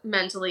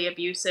mentally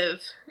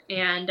abusive,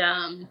 and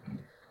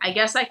I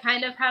guess I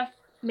kind of have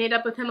made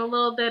up with him a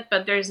little bit,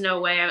 but there's no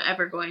way I'm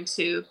ever going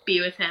to be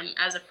with him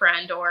as a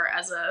friend or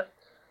as a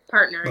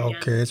partner again.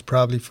 Okay, it's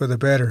probably for the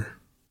better.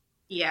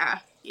 Yeah,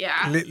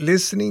 yeah.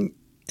 Listening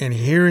and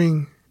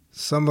hearing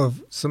some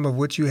of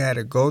what you had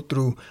to go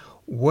through,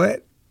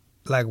 what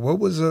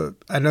was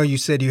I know you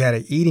said you had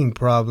an eating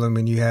problem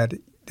and you had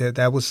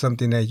that was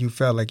something that you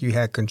felt like you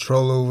had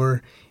control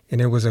over,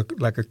 and it was a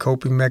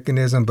coping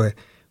mechanism, but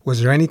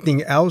was there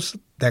anything else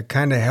that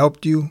kind of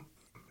helped you?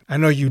 I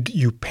know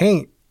you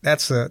paint.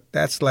 That's like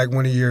that's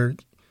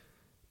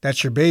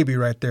your baby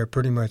right there,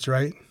 pretty much,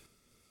 right?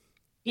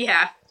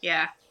 Yeah,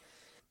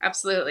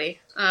 absolutely.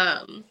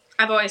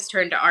 I've always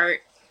turned to art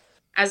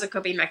as a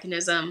coping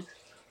mechanism.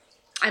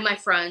 And my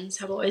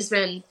friends I've always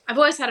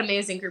had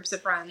amazing groups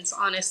of friends,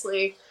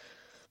 honestly.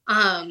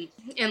 And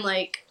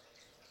like,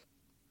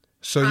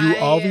 so you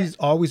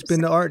always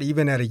been to art,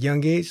 even at a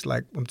young age?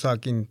 Like, I'm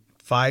talking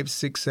 5,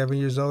 6, 7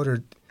 years old,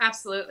 or?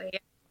 Absolutely.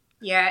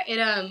 Yeah,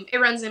 it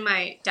runs in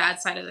my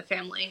dad's side of the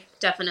family,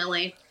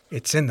 definitely.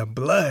 It's in the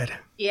blood.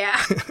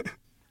 Yeah.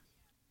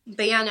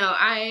 But yeah, no,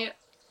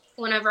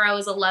 whenever I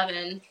was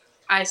 11,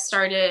 I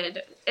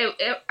started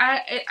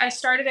I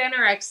started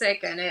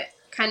anorexic, and it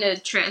kind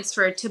of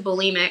transferred to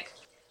bulimic.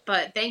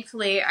 But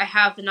thankfully, I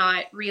have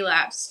not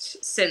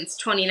relapsed since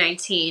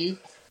 2019.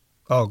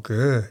 Oh,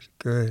 good.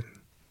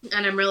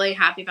 And I'm really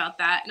happy about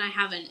that. And I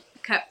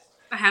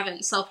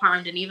haven't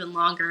self-harmed in even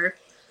longer.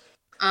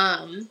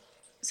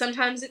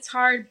 Sometimes it's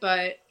hard,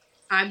 but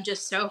I'm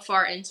just so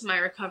far into my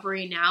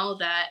recovery now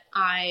that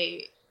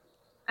I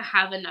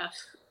have enough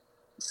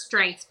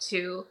strength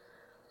to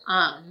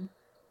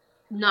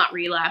not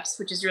relapse,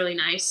 which is really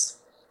nice.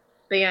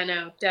 But yeah,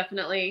 no,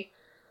 definitely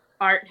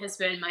art has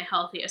been my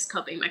healthiest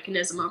coping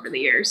mechanism over the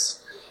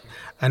years.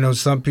 I know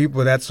some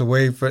people, that's a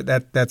way for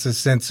that's a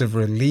sense of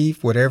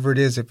relief, whatever it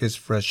is, if it's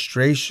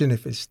frustration,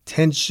 if it's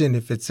tension,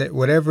 if it's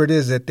whatever it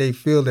is that they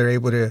feel, they're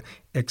able to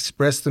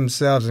express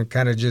themselves and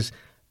kind of just,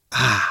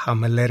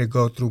 I'm going to let it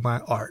go through my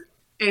art.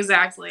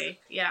 Exactly.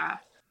 Yeah.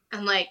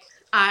 And like,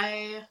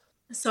 I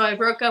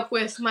broke up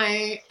with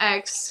my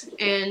ex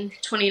in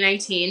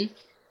 2019,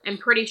 and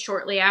pretty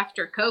shortly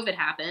after COVID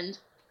happened.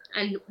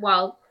 And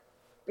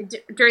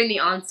during the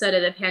onset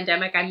of the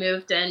pandemic, I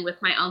moved in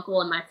with my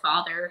uncle and my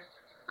father,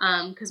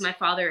 because my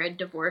father had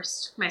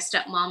divorced my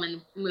stepmom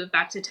and moved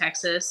back to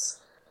Texas.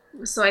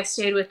 So I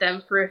stayed with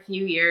them for a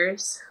few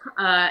years,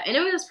 and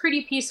it was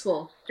pretty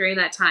peaceful during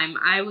that time.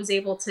 I was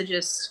able to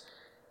just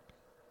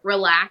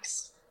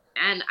relax.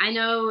 And I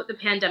know the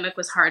pandemic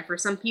was hard for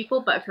some people,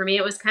 but for me,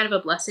 it was kind of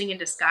a blessing in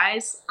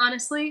disguise,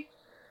 honestly.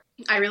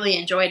 I really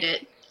enjoyed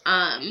it.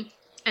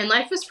 And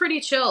life was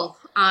pretty chill.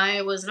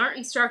 I was an art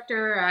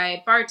instructor.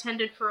 I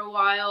bartended for a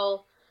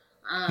while.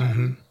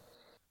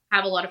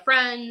 Have a lot of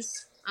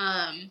friends.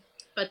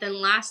 But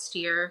then last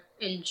year,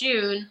 in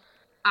June,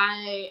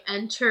 I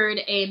entered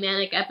a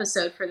manic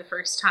episode for the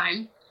first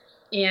time.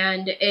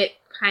 And it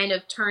kind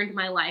of turned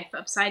my life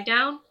upside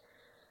down.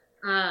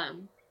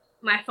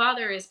 My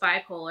father is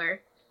bipolar,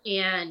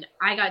 and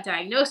I got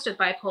diagnosed with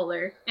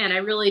bipolar, and I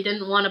really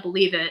didn't want to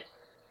believe it.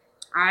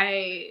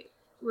 I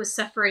was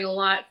suffering a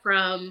lot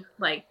from,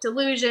 like,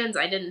 delusions.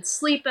 I didn't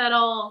sleep at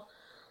all.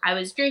 I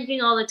was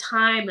drinking all the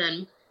time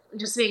and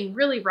just being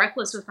really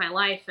reckless with my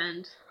life,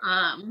 and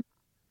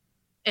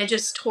it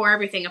just tore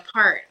everything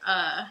apart.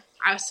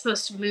 I was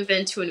supposed to move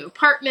into a new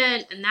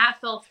apartment, and that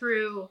fell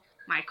through.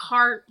 My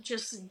car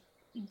just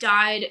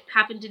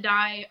happened to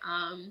die.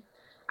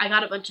 I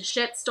got a bunch of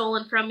shit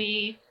stolen from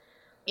me,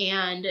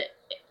 and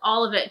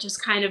all of it just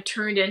kind of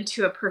turned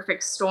into a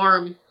perfect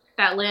storm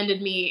that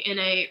landed me in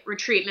a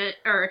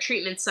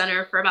treatment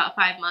center for about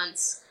 5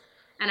 months.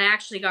 And I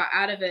actually got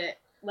out of it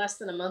less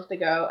than a month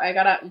ago. I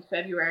got out in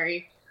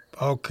February.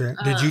 Okay.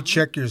 Did you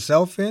check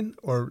yourself in,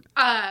 or?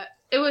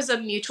 It was a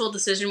mutual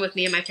decision with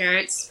me and my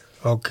parents.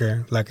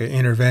 Okay. Like an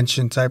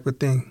intervention type of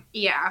thing?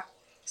 Yeah.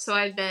 So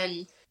I've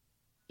been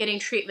getting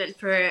treatment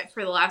for it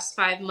for the last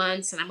 5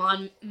 months, and I'm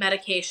on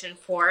medication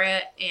for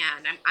it,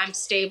 and I'm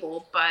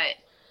stable, but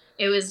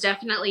it was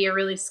definitely a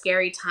really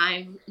scary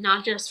time,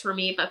 not just for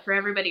me, but for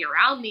everybody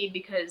around me,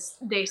 because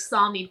they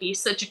saw me be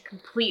such a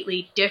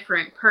completely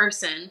different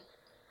person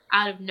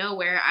out of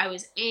nowhere. I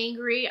was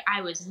angry, I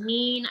was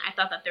mean, I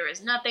thought that there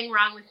was nothing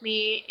wrong with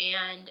me,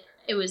 and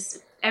it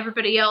was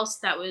everybody else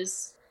that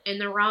was in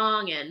the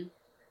wrong, and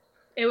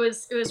it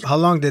was. How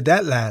long did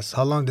that last?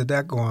 How long did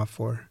that go on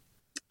for?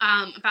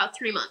 About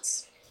 3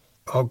 months.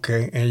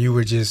 Okay, and you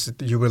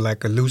were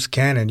like a loose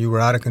cannon. You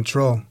were out of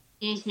control.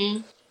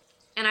 Mm-hmm.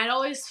 And I'd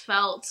always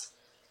felt,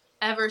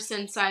 ever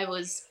since I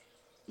was,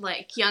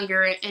 like,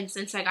 younger, and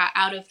since I got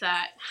out of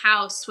that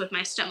house with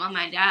my stepmom and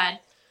my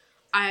dad,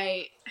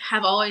 I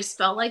have always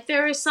felt like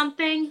there is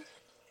something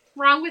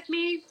wrong with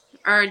me,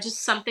 or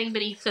just something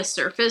beneath the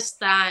surface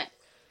that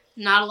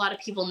not a lot of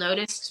people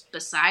noticed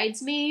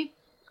besides me,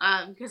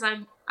 because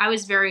I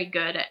was very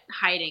good at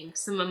hiding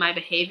some of my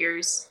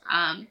behaviors.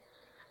 I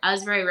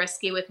was very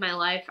risky with my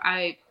life.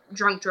 I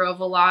drunk drove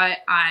a lot.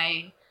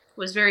 I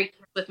was very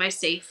careful with my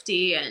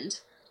safety, and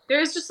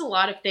there's just a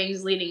lot of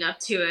things leading up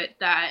to it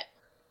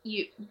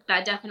you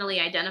that definitely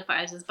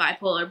identifies as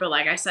bipolar. But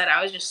like I said,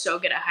 I was just so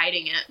good at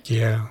hiding it.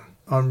 Yeah.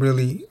 I'm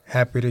really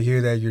happy to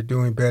hear that you're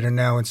doing better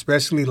now, and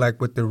especially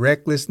like with the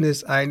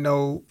recklessness. I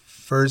know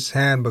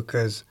firsthand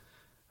because,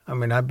 I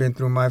mean, I've been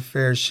through my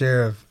fair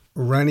share of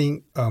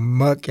running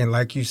amok. And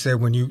like you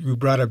said, when you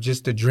brought up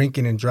just the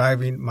drinking and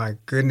driving, my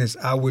goodness,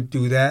 I would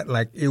do that.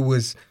 Like it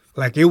was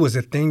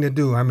a thing to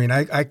do. I mean,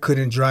 I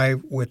couldn't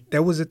drive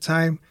there was a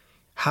time,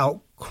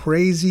 how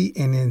crazy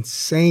and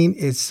insane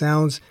it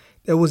sounds.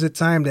 There was a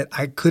time that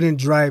I couldn't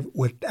drive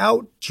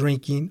without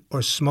drinking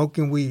or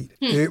smoking weed.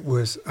 It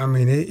was, I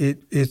mean,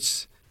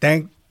 it's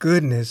thank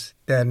goodness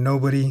that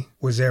nobody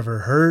was ever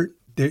hurt.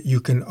 That you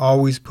can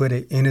always put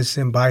an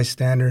innocent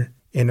bystander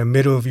in the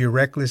middle of your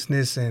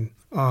recklessness, and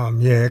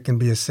yeah, it can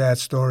be a sad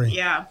story.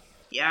 Yeah,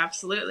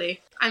 absolutely.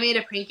 I made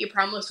a pinky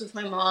promise with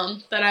my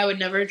mom that I would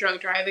never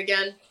drunk drive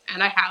again,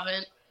 and I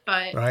haven't.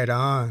 But right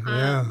on,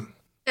 yeah.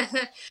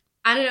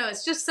 I don't know.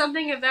 It's just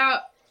something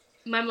about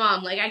my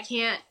mom. Like, I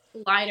can't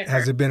lie to her.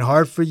 Has it been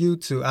hard for you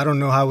to? I don't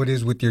know how it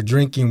is with your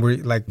drinking. Where,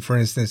 like, for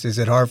instance, is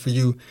it hard for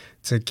you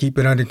to keep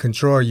it under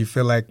control? Or you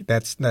feel like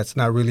that's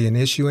not really an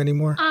issue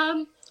anymore?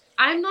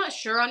 I'm not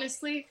sure,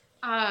 honestly.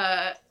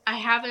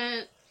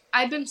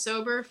 I've been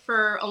sober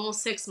for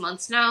almost 6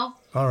 months now.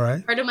 All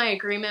right. Part of my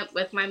agreement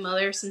with my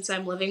mother, since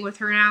I'm living with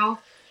her now,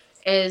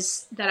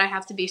 is that I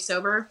have to be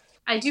sober.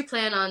 I do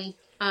plan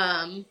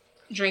on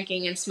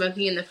drinking and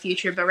smoking in the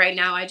future, but right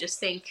now I just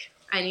think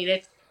I need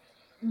to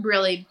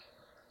really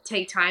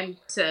take time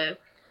to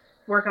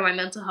work on my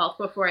mental health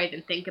before I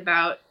even think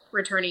about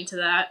returning to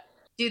that.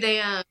 Do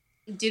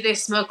they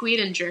smoke weed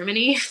in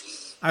Germany?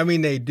 I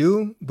mean, they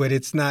do, but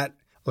it's not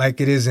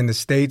like it is in the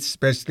States,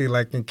 especially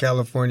like in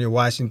California,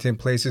 Washington,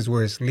 places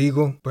where it's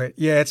legal. But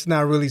yeah, it's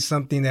not really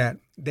something that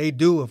they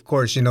do. Of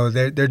course, you know,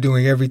 they're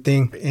doing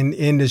everything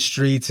in the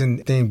streets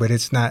and thing, but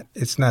it's not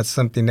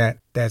something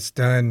that's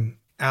done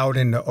out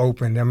in the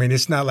open. I mean,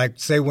 it's not like,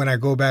 say, when I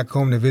go back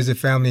home to visit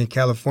family in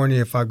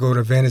California, if I go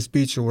to Venice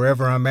Beach or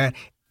wherever I'm at,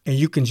 and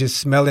you can just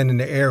smell it in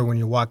the air when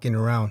you're walking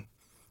around.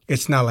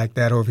 It's not like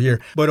that over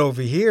here. But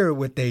over here,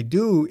 what they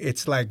do,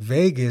 it's like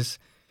Vegas.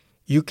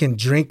 You can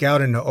drink out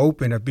in the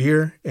open a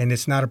beer, and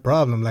it's not a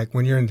problem. Like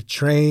when you're in the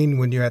train,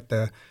 when you're at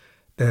the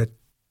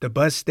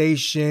bus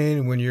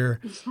station, when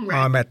you're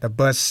right. At the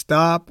bus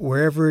stop,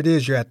 wherever it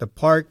is, you're at the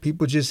park,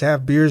 people just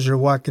have beers, you're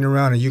walking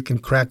around, and you can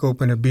crack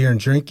open a beer and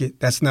drink it.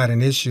 That's not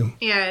an issue.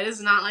 Yeah, it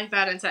is not like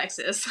that in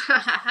Texas.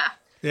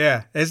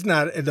 Yeah, it's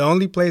not. The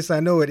only place I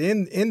know it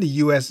in the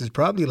U.S. is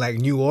probably like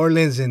New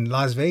Orleans and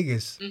Las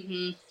Vegas.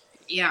 Mm-hmm.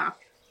 Yeah.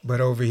 But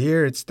over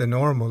here, it's the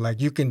normal.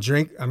 Like you can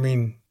drink, I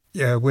mean,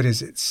 yeah, what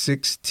is it?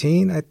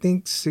 16, I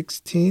think,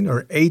 16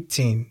 or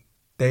 18.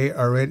 They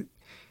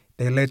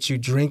let you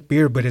drink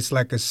beer, but it's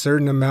like a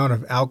certain amount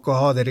of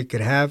alcohol that it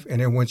could have.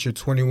 And then once you're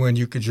 21,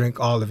 you could drink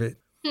all of it.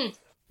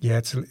 Yeah,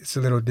 it's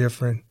a little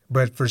different.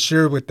 But for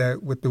sure with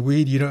the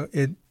weed, you know,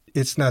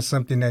 it's not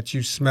something that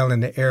you smell in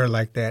the air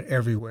like that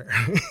everywhere.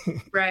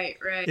 Right.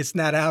 It's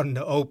not out in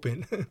the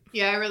open.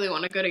 Yeah, I really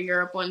want to go to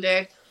Europe one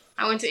day.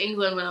 I went to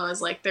England when I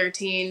was like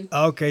 13.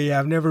 Okay, yeah,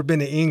 I've never been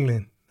to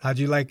England. How'd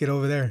you like it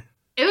over there?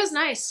 It was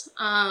nice.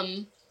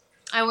 I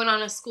went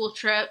on a school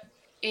trip,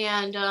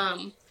 and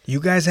you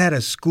guys had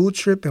a school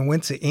trip and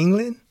went to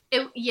England?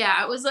 It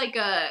was like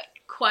a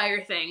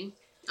choir thing.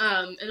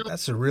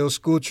 That's a real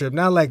school trip.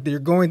 Not like we're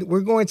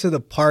going to the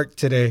park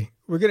today.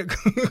 We're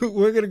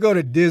gonna go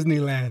to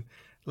Disneyland,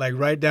 like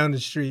right down the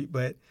street.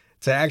 But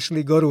to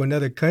actually go to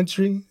another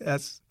country,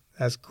 that's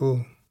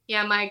cool.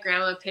 Yeah, my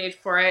grandma paid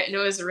for it, and it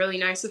was really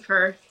nice of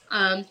her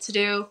to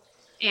do.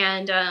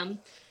 And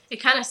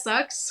it kind of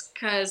sucks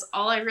because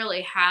all I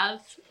really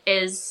have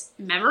is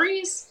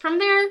memories from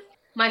there.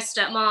 My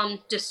stepmom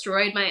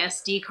destroyed my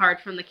SD card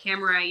from the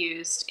camera I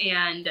used,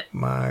 and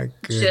my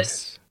goodness,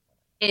 just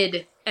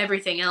hid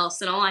everything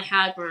else. And all I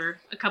had were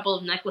a couple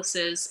of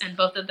necklaces, and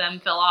both of them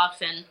fell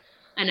off, and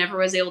I never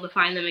was able to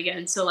find them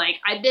again. So, like,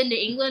 I've been to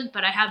England,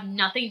 but I have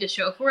nothing to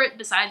show for it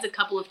besides a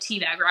couple of tea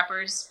bag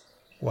wrappers.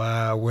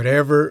 Wow,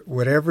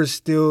 whatever's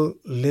still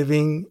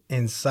living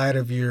inside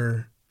of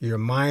your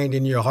mind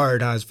and your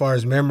heart, as far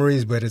as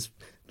memories, but it's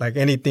like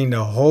anything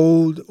to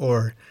hold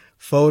or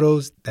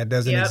photos that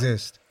doesn't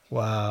exist.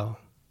 Wow.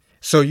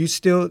 So you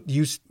said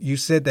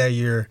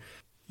that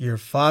your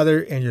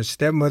father and your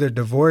stepmother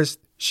divorced.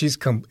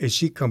 Is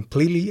she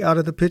completely out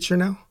of the picture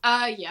now?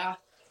 Yeah.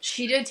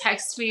 She did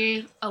text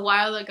me a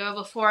while ago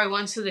before I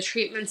went to the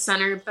treatment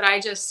center, but I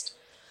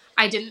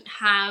didn't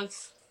have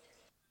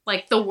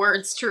like the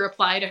words to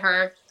reply to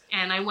her.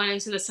 And I went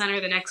into the center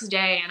the next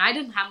day, and I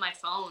didn't have my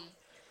phone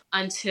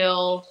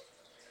until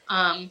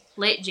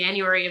late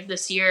January of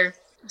this year.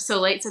 So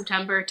late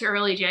September to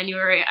early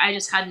January, I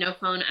just had no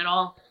phone at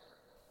all.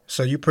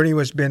 So you pretty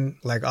much been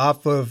like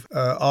off of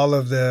all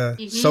of the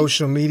Mm-hmm.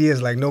 social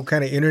medias, like no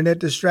kind of internet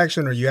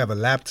distraction, or you have a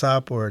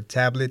laptop or a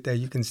tablet that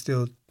you can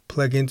still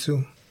plug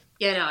into?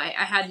 Yeah, no,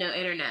 I had no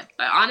internet,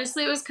 but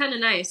honestly, it was kind of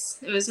nice.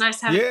 It was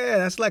nice having. Yeah,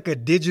 that's like a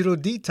digital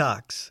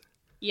detox.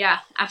 Yeah,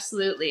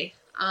 absolutely.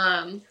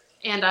 And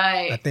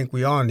I think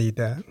we all need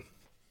that.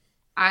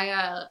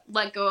 I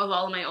let go of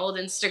all of my old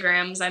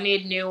Instagrams. I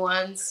made new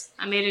ones.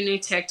 I made a new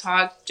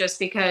TikTok just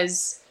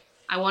because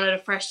I wanted a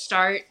fresh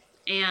start.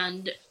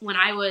 And when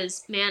I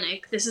was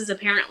manic, this is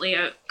apparently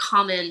a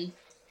common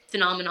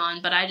phenomenon,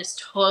 but I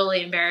just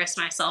totally embarrassed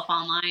myself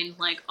online.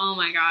 Like, oh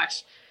my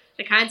gosh,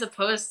 the kinds of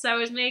posts I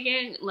was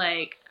making,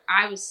 like,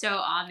 I was so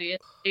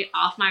obviously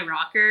off my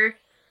rocker.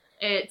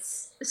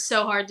 It's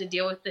so hard to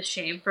deal with the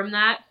shame from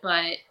that,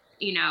 but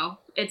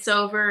it's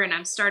over and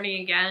I'm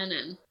starting again,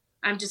 and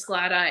I'm just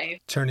glad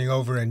Turning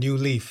over a new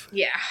leaf.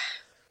 yeah.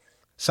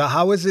 So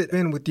how has it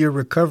been with your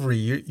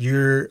recovery?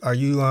 Are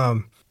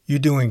you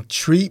doing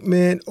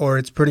treatment, or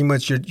it's pretty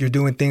much you're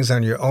doing things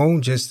on your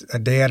own, just a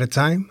day at a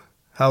time?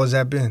 How has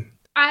that been?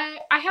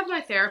 I have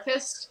my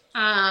therapist.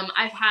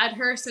 I've had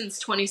her since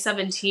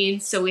 2017,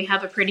 so we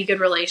have a pretty good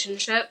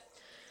relationship.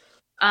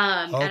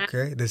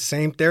 Okay, the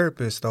same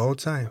therapist the whole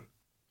time.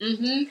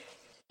 Mm-hmm.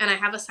 And I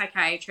have a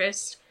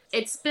psychiatrist.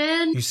 It's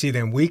been, You see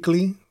them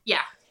weekly?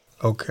 yeah.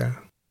 Okay.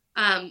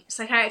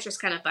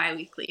 Psychiatrist kind of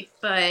bi-weekly,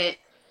 but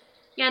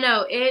yeah,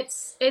 no,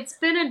 it's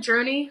been a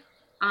journey.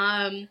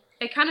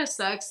 It kind of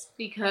sucks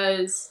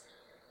because,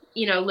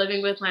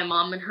 living with my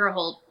mom and her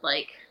whole,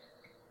 like,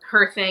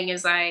 her thing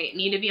is I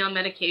need to be on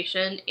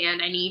medication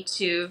and I need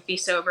to be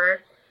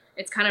sober.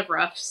 It's kind of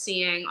rough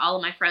seeing all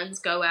of my friends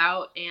go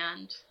out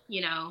and,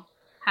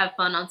 have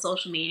fun on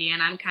social media,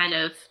 and I'm kind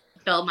of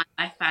build my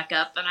life back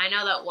up. And I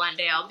know that one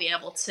day I'll be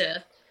able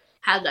to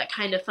have that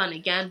kind of fun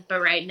again.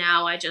 But right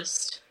now I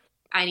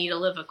need to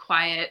live a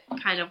quiet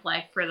kind of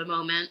life for the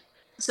moment.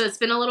 So it's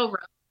been a little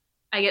rough.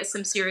 I get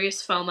some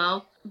serious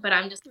FOMO, but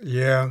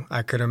Yeah,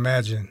 I could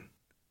imagine.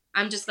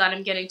 I'm just glad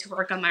I'm getting to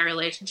work on my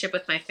relationship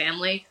with my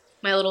family.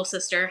 My little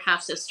sister,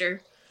 half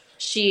sister,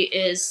 she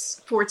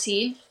is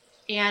 14,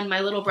 and my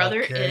little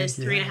brother Okay, is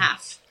 3.5. yeah.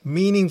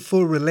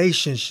 Meaningful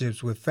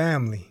relationships with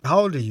family.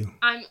 How old are you?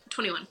 I'm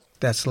 21.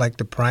 That's like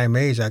the prime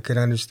age. I could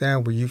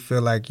understand where you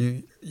feel like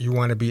you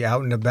want to be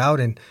out and about,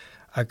 and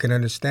I can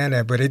understand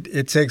that. But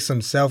it takes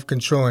some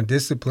self-control and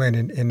discipline,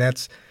 and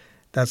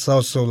that's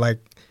also like,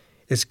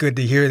 it's good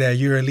to hear that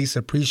you're at least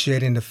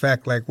appreciating the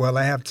fact, like, well,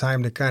 I have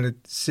time to kind of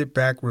sit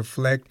back,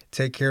 reflect,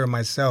 take care of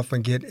myself,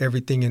 and get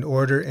everything in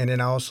order. And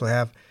then I also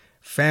have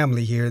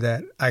family here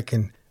that I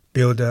can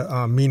build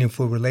a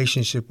meaningful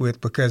relationship with,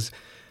 because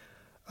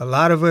a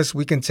lot of us,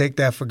 we can take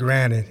that for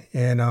granted.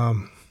 And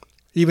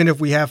even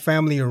if we have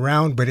family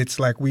around, but it's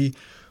like we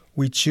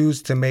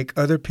choose to make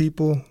other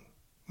people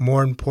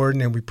more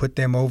important and we put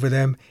them over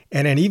them.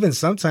 And then even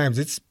sometimes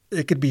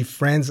it could be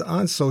friends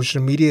on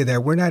social media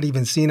that we're not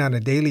even seeing on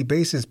a daily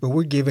basis, but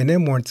we're giving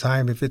them more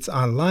time if it's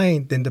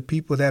online than the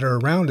people that are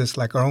around us,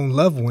 like our own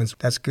loved ones.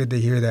 That's good to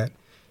hear that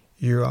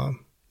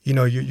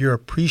you're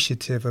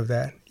appreciative of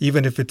that,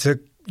 even if it took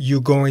you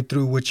going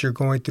through what you're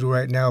going through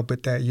right now,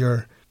 but that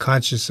you're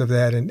conscious of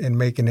that and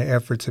making the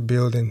effort to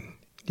build and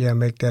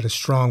make that a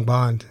strong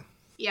bond.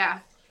 Yeah,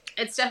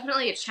 it's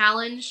definitely a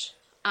challenge.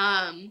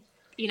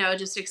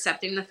 Just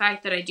accepting the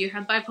fact that I do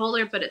have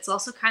bipolar, but it's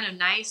also kind of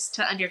nice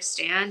to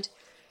understand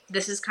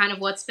this is kind of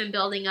what's been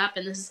building up,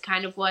 and this is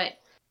kind of what,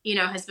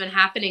 has been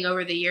happening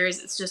over the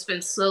years. It's just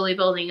been slowly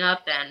building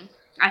up, and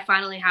I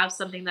finally have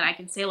something that I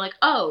can say, like,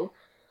 oh,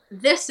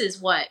 this is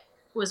what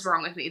was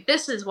wrong with me.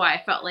 This is why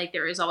I felt like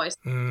there was always...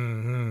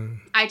 Mm-hmm.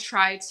 I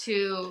try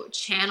to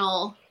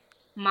channel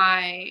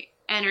my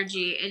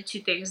energy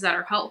into things that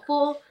are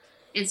helpful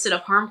instead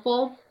of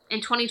harmful. In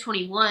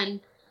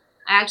 2021,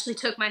 I actually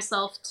took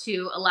myself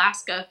to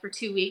Alaska for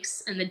 2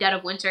 weeks in the dead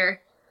of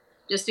winter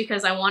just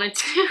because I wanted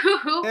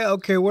to. Yeah,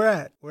 okay, we're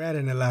at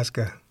in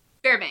Alaska.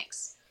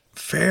 Fairbanks.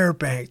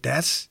 Fairbanks,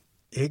 that's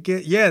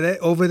it.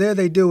 Over there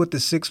they deal with the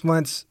 6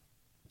 months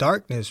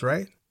darkness,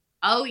 right?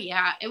 Oh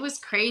yeah, it was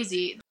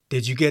crazy.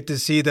 Did you get to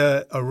see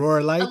the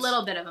aurora lights? A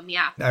little bit of them,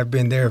 yeah. I've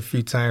been there a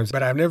few times,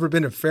 but I've never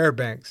been to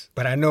Fairbanks.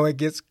 But I know it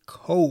gets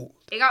cold.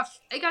 It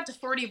got to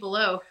 40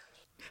 below.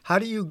 How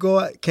do you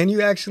go? Can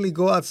you actually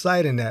go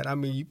outside in that? I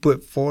mean, you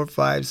put 4,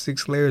 5,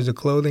 6 layers of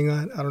clothing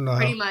on. I don't know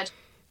Pretty how. much.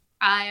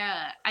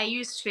 I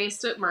used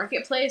Facebook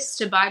Marketplace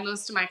to buy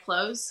most of my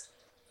clothes,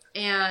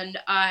 and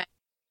I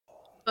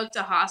booked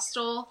a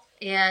hostel,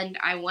 and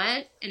I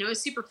went, and it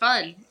was super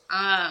fun.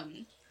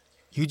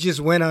 You just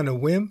went on a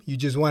whim? You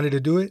just wanted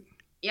to do it?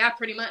 Yeah,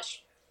 pretty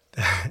much.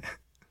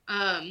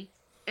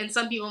 And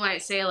some people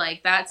might say,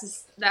 like, that's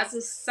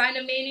a sign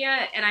of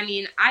mania, and I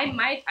mean,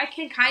 I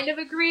can kind of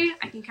agree.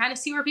 I can kind of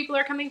see where people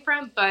are coming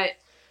from, but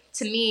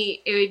to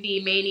me, it would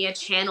be mania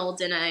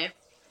channeled in a,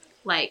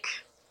 like,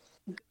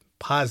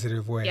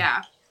 positive way.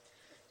 yeah.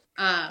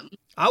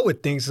 I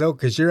would think so,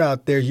 because you're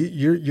out there.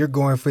 You're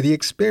going for the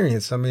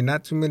experience. I mean,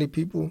 not too many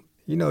people.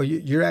 You're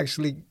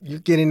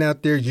getting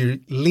out there. You're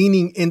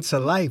leaning into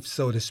life,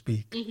 so to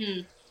speak.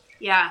 Mm-hmm.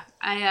 Yeah,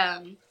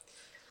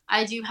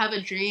 I do have a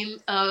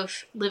dream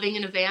of living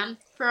in a van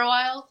for a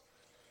while.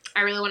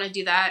 I really want to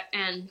do that,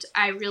 and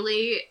I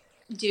really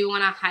do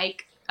want to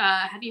hike.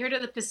 Have you heard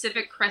of the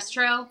Pacific Crest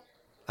Trail?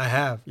 I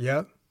have.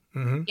 Yep.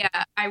 Hmm.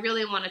 Yeah, I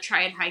really want to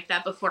try and hike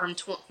that before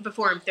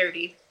I'm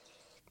 30.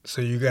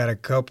 So you got a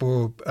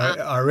couple Um,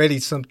 already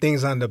some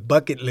things on the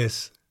bucket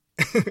list.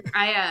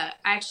 I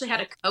actually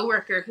had a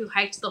coworker who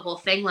hiked the whole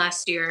thing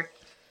last year,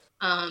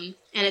 and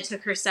it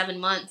took her 7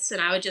 months, and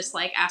I would just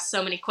like ask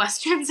so many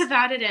questions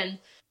about it, and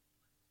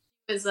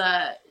it was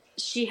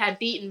she had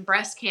beaten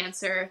breast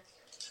cancer,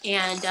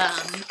 and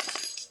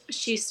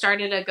she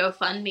started a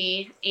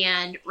GoFundMe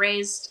and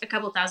raised a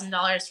couple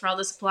 $1,000s for all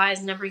the supplies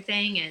and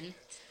everything, and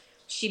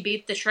she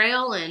beat the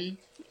trail, and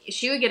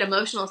she would get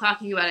emotional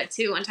talking about it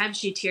too. One time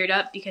she teared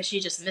up because she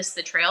just missed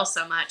the trail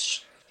so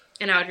much,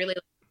 and I would really like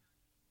to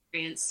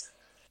experience.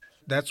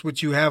 That's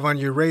what you have on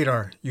your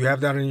radar. You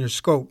have that on your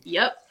scope.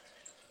 Yep.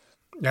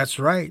 That's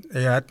right.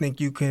 Yeah, I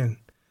think you can.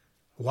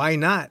 Why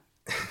not?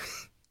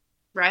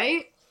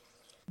 Right?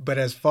 But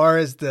as far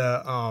as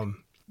the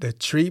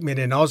treatment,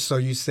 and also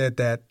you said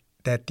that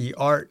the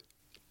art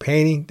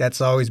painting,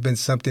 that's always been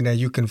something that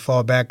you can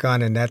fall back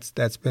on, and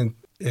that's been,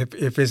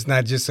 if it's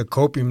not just a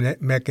coping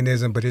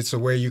mechanism, but it's a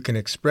way you can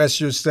express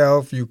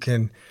yourself. You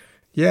can,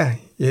 yeah,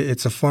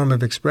 it's a form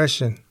of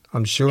expression.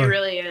 I'm sure. It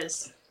really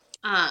is.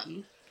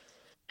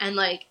 And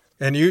like,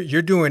 And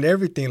you're doing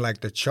everything,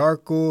 like the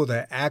charcoal,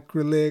 the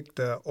acrylic,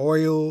 the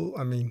oil.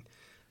 I mean,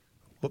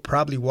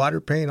 probably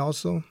water paint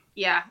also.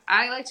 yeah,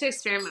 I like to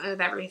experiment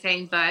with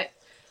everything, but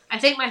I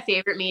think my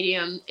favorite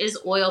medium is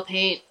oil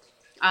paint.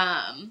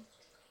 Um,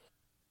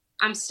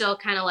 I'm still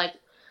kind of like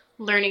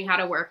learning how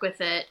to work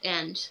with it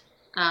and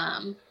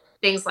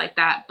things like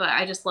that, but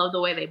I just love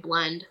the way they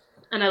blend,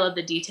 and I love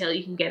the detail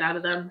you can get out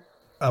of them.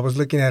 I was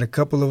looking at a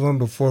couple of them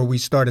before we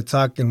started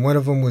talking. One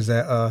of them was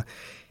that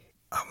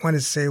I want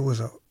to say it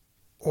was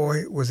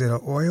was it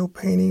an oil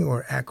painting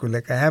or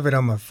acrylic? I have it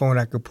on my phone.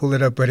 I could pull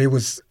it up, but it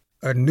was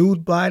a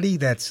nude body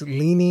that's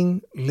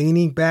leaning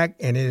back,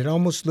 and it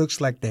almost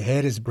looks like the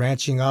head is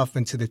branching off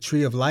into the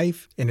tree of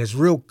life, and it's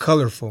real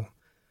colorful.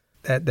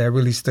 That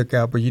really stuck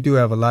out. But you do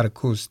have a lot of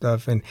cool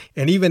stuff, and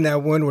even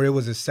that one where it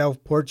was a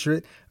self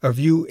portrait of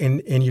you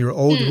in your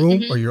old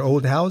room or your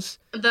old house.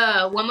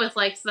 The one with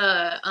like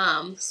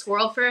the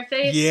swirl for a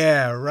face.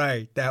 Yeah,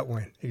 right. That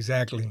one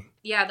exactly.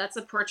 Yeah, that's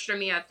a portrait of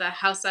me at the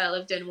house I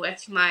lived in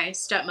with my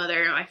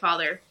stepmother and my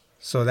father.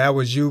 So that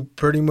was you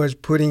pretty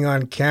much putting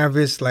on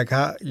canvas, like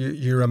how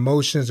your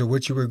emotions or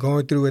what you were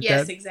going through at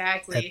Yes,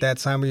 exactly. at that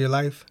time of your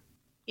life.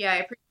 Yeah,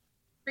 I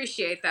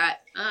appreciate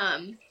that.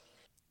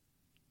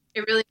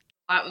 It really means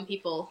a lot when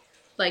people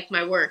like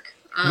my work.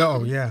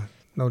 No, yeah,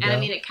 no doubt. And I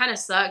mean, it kind of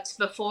sucked.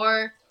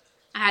 Before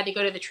I had to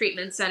go to the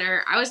treatment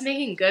center, I was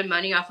making good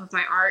money off of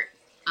my art.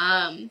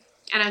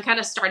 And I'm kind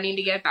of starting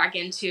to get back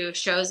into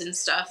shows and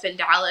stuff in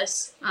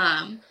Dallas.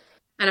 And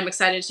I'm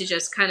excited to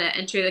just kind of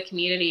enter the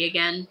community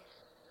again.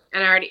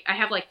 And I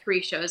have like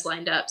 3 shows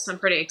lined up, so I'm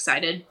pretty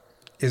excited.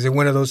 Is it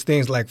one of those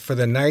things like for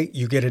the night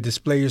you get to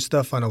display your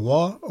stuff on a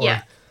wall? Or?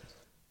 Yeah.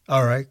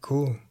 All right,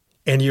 cool.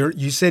 And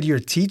you said you're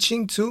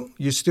teaching too?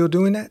 You're still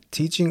doing that?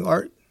 Teaching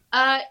art?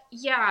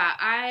 Yeah,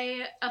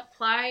 I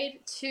applied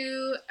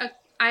to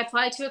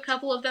a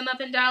couple of them up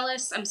in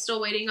Dallas. I'm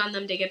still waiting on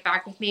them to get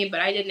back with me, but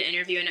I did an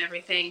interview and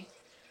everything.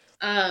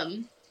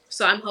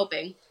 So I'm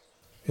hoping.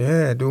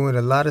 Yeah, doing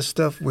a lot of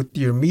stuff with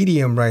your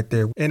medium right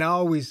there. And I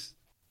always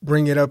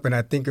bring it up, and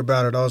I think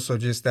about it also,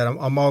 just that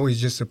I'm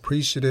always just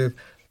appreciative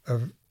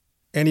of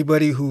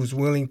anybody who's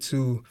willing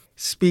to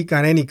speak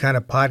on any kind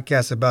of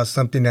podcast about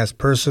something that's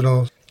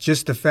personal.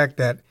 Just the fact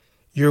that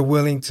you're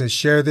willing to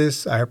share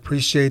this, I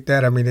appreciate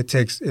that. I mean, it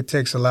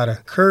takes a lot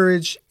of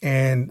courage,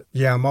 and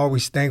yeah, I'm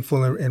always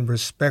thankful and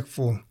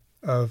respectful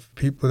of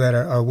people that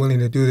are willing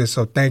to do this.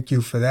 So thank you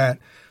for that,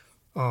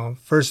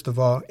 first of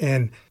all.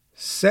 And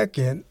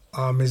second,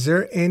 is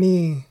there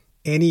any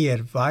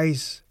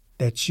advice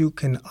that you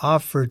can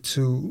offer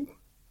to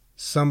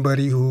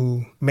somebody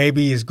who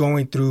maybe is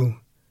going through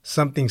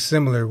something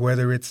similar,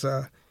 whether it's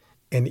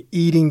an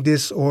eating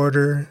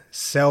disorder,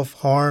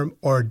 self-harm,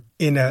 or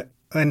in an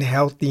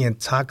unhealthy and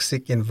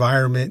toxic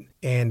environment,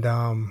 and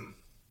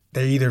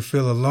they either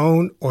feel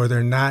alone or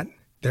they're not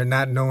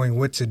knowing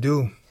what to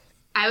do?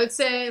 I would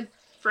say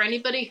for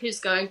anybody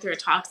who's going through a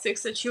toxic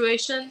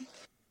situation,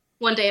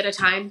 one day at a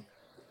time.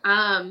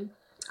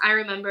 I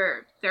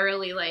remember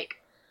thoroughly, like,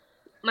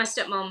 my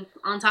stepmom,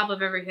 on top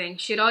of everything,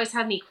 she'd always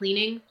have me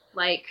cleaning.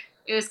 Like,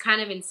 it was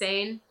kind of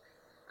insane.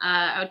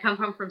 I would come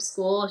home from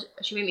school.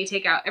 She made me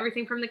take out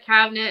everything from the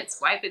cabinets,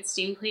 wipe it,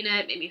 steam clean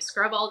it, made me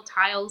scrub all the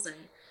tiles and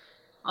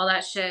all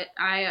that shit.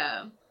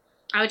 I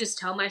would just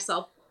tell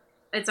myself,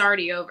 it's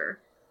already over.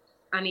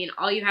 I mean,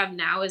 all you have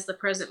now is the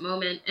present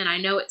moment, and I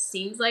know it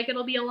seems like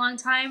it'll be a long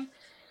time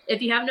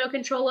if you have no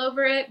control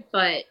over it,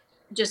 but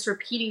just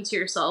repeating to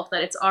yourself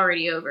that it's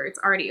already over. It's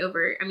already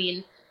over. I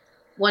mean,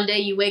 one day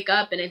you wake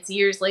up and it's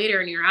years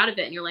later and you're out of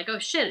it and you're like, oh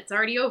shit, it's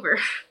already over.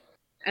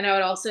 And I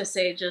would also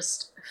say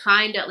just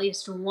find at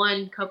least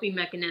one coping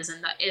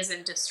mechanism that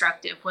isn't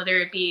destructive, whether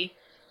it be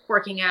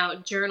working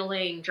out,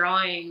 journaling,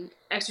 drawing,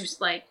 exercise,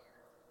 like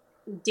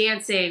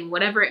dancing,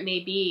 whatever it may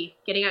be,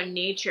 getting out in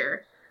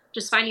nature,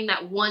 just finding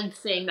that one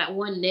thing, that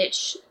one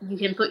niche you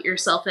can put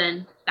yourself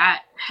in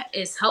that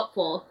is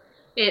helpful.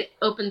 It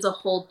opens a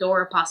whole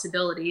door of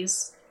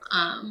possibilities,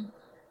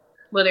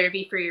 whether it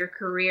be for your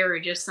career or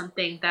just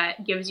something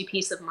that gives you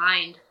peace of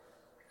mind.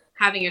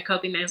 Having a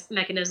coping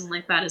mechanism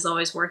like that is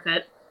always worth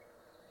it.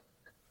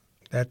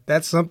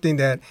 That's something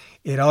that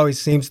it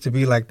always seems to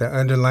be like the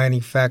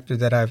underlining factor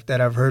that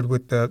I've heard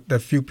with the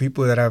few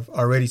people that I've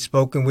already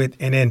spoken with,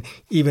 and then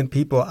even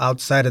people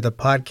outside of the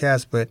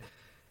podcast, but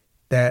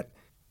that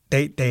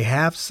they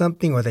have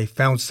something or they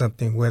found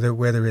something,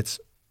 whether it's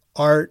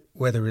art,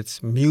 whether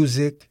it's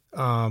music,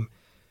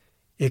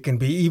 it can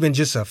be even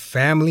just a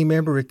family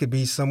member. It could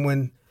be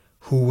someone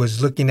who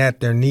was looking at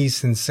their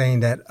niece and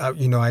saying that,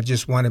 I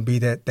just want to be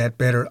that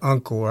better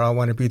uncle, or I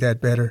want to be that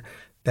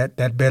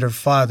better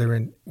father,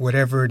 and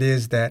whatever it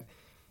is that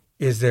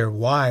is their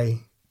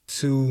why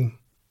to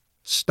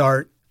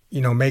start,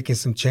 making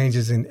some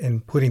changes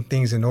and putting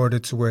things in order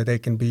to where they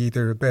can be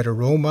either a better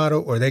role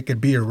model or they could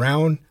be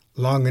around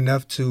long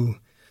enough to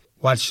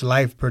watch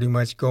life pretty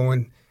much go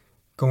in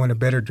a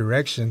better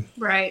direction.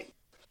 Right.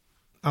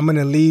 I'm going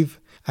to leave.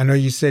 I know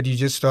you said you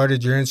just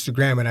started your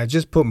Instagram, and I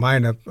just put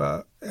mine up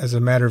as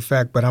a matter of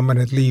fact, but I'm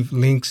going to leave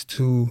links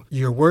to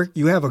your work.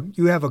 You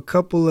have a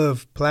couple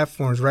of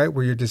platforms, right,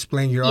 where you're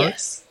displaying your art?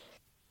 Yes.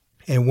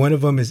 And one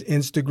of them is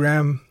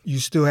Instagram. You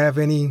still have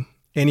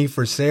any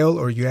for sale,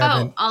 or you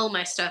haven't? Oh, all of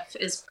my stuff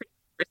is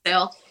for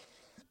sale.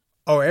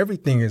 Oh,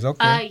 everything is,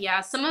 okay.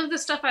 Yeah, some of the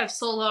stuff I've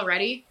sold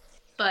already,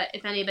 but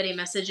if anybody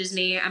messages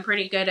me, I'm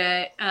pretty good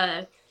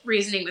at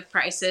reasoning with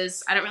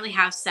prices. I don't really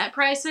have set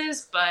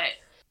prices, but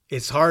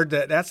it's hard.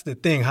 That's the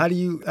thing.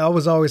 That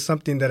was always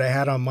something that I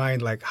had on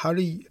mind. Like, how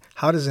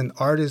does an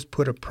artist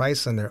put a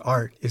price on their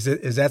art? Is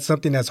that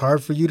something that's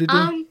hard for you to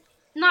do?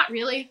 Not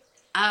really.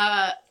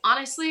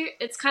 Honestly,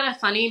 it's kind of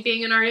funny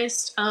being an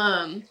artist.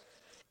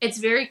 It's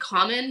very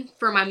common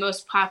for my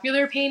most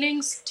popular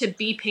paintings to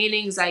be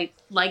paintings I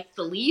like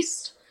the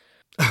least.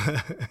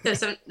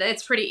 so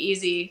it's pretty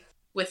easy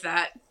with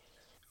that.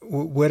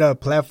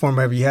 What platform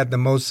have you had the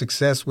most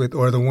success with,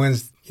 or the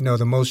ones,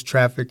 the most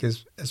traffic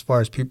as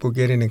far as people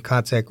getting in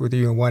contact with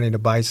you and wanting to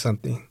buy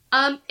something?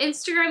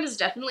 Instagram is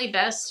definitely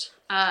best.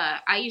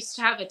 I used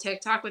to have a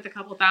TikTok with a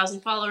couple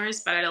thousand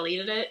followers, but I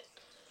deleted it.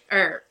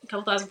 Or a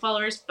couple thousand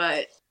followers,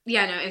 but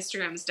yeah, no,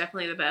 Instagram is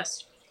definitely the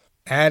best.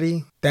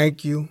 Addie,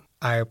 thank you.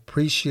 I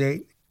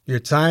appreciate your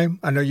time.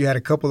 I know you had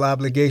a couple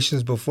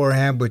obligations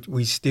beforehand, but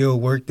we still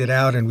worked it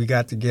out and we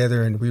got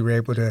together and we were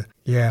able to,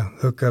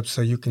 hook up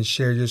so you can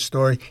share your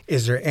story.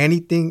 Is there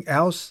anything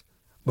else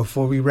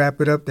before we wrap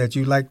it up that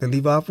you'd like to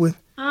leave off with?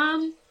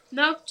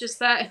 No, just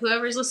that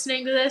whoever's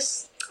listening to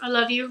this, I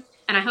love you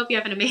and I hope you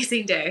have an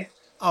amazing day.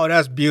 Oh,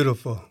 that's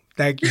beautiful.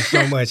 Thank you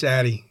so much,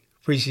 Addie.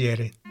 Appreciate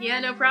it.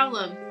 Yeah, no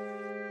problem.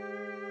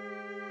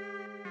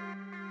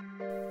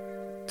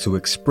 To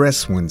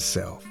express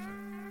oneself,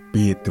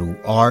 be it through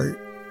art,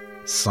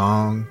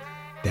 song,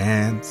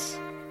 dance,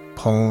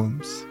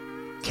 poems,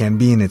 can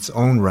be in its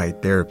own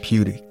right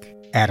therapeutic.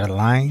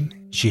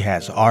 Adeline, she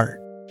has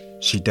art.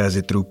 She does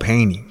it through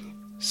painting,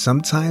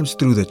 sometimes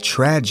through the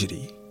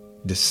tragedy,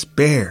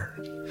 despair,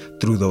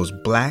 through those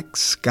black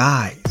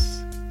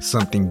skies.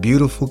 Something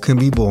beautiful can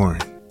be born.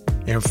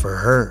 And for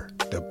her,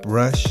 the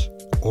brush,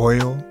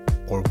 oil,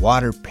 or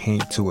water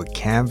paint to a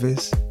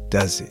canvas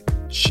does it.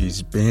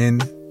 She's been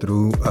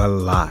through a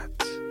lot.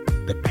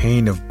 The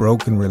pain of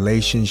broken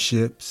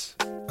relationships,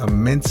 a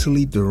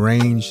mentally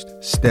deranged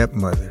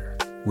stepmother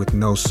with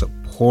no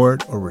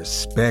support or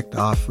respect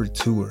offered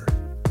to her.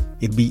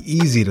 It'd be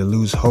easy to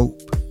lose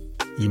hope.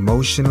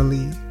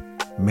 Emotionally,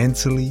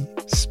 mentally,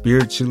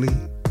 spiritually.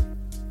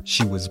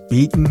 She was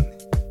beaten,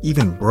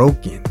 even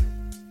broken,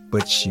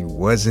 but she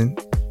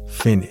wasn't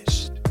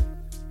finished.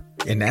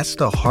 And that's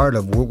the heart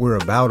of what we're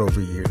about over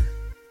here.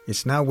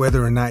 It's not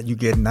whether or not you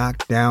get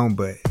knocked down,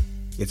 but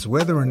it's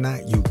whether or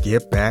not you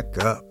get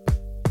back up.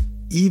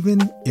 Even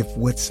if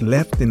what's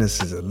left in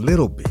us is a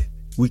little bit,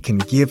 we can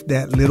give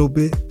that little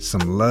bit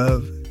some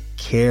love,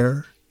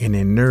 care, and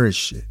then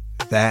nourish it.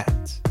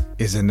 That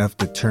is enough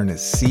to turn a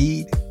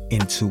seed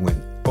into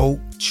an oak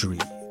tree.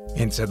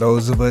 And to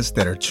those of us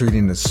that are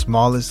treating the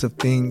smallest of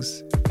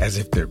things as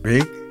if they're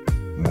big,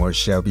 more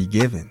shall be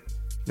given.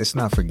 Let's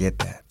not forget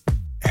that.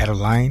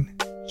 Adeline,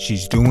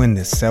 she's doing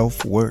the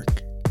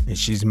self-work and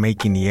she's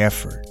making the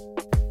effort.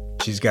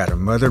 She's got her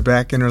mother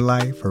back in her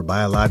life, her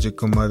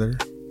biological mother,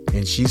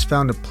 and she's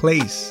found a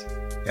place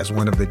as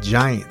one of the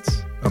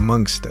giants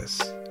amongst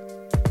us.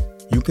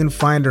 You can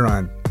find her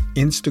on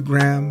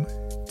Instagram,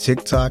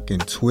 TikTok,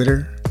 and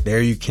Twitter.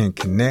 There you can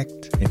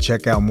connect and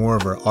check out more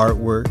of her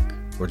artwork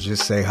or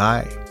just say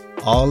hi.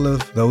 All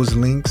of those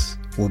links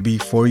will be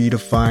for you to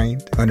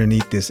find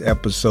underneath this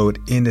episode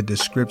in the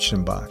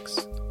description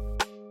box.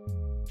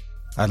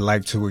 I'd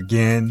like to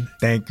again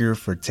thank her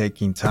for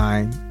taking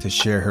time to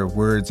share her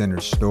words and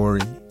her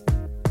story.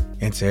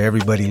 And to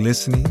everybody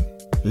listening,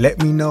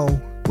 let me know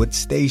what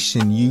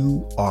station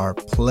you are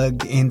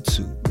plugged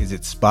into. Is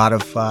it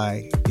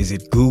Spotify? Is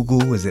it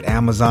Google? Is it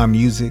Amazon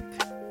Music?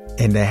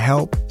 And to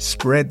help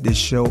spread this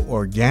show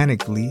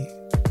organically,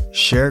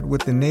 share it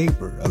with a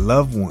neighbor, a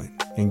loved one,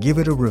 and give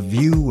it a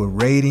review, a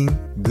rating,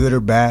 good or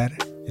bad.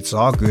 It's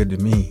all good to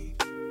me.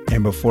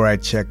 And before I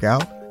check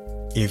out,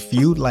 if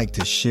you'd like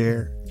to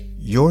share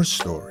your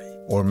story,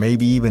 or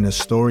maybe even a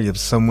story of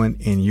someone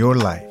in your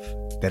life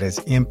that has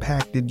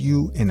impacted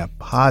you in a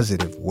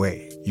positive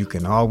way, you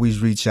can always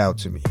reach out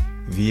to me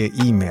via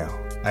email.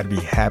 I'd be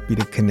happy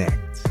to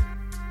connect.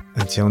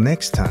 Until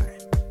next time,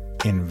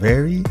 and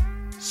very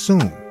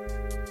soon,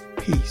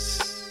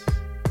 peace.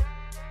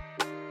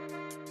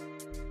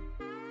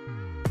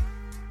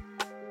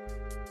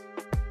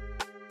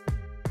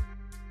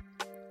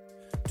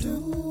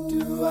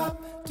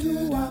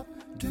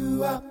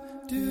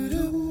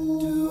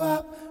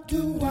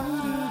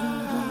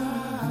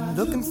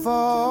 Looking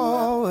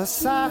for a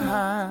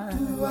sign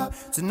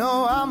to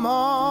know I'm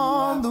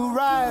on the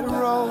right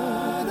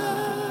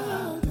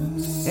road.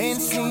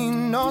 Ain't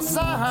seen no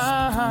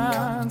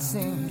sign,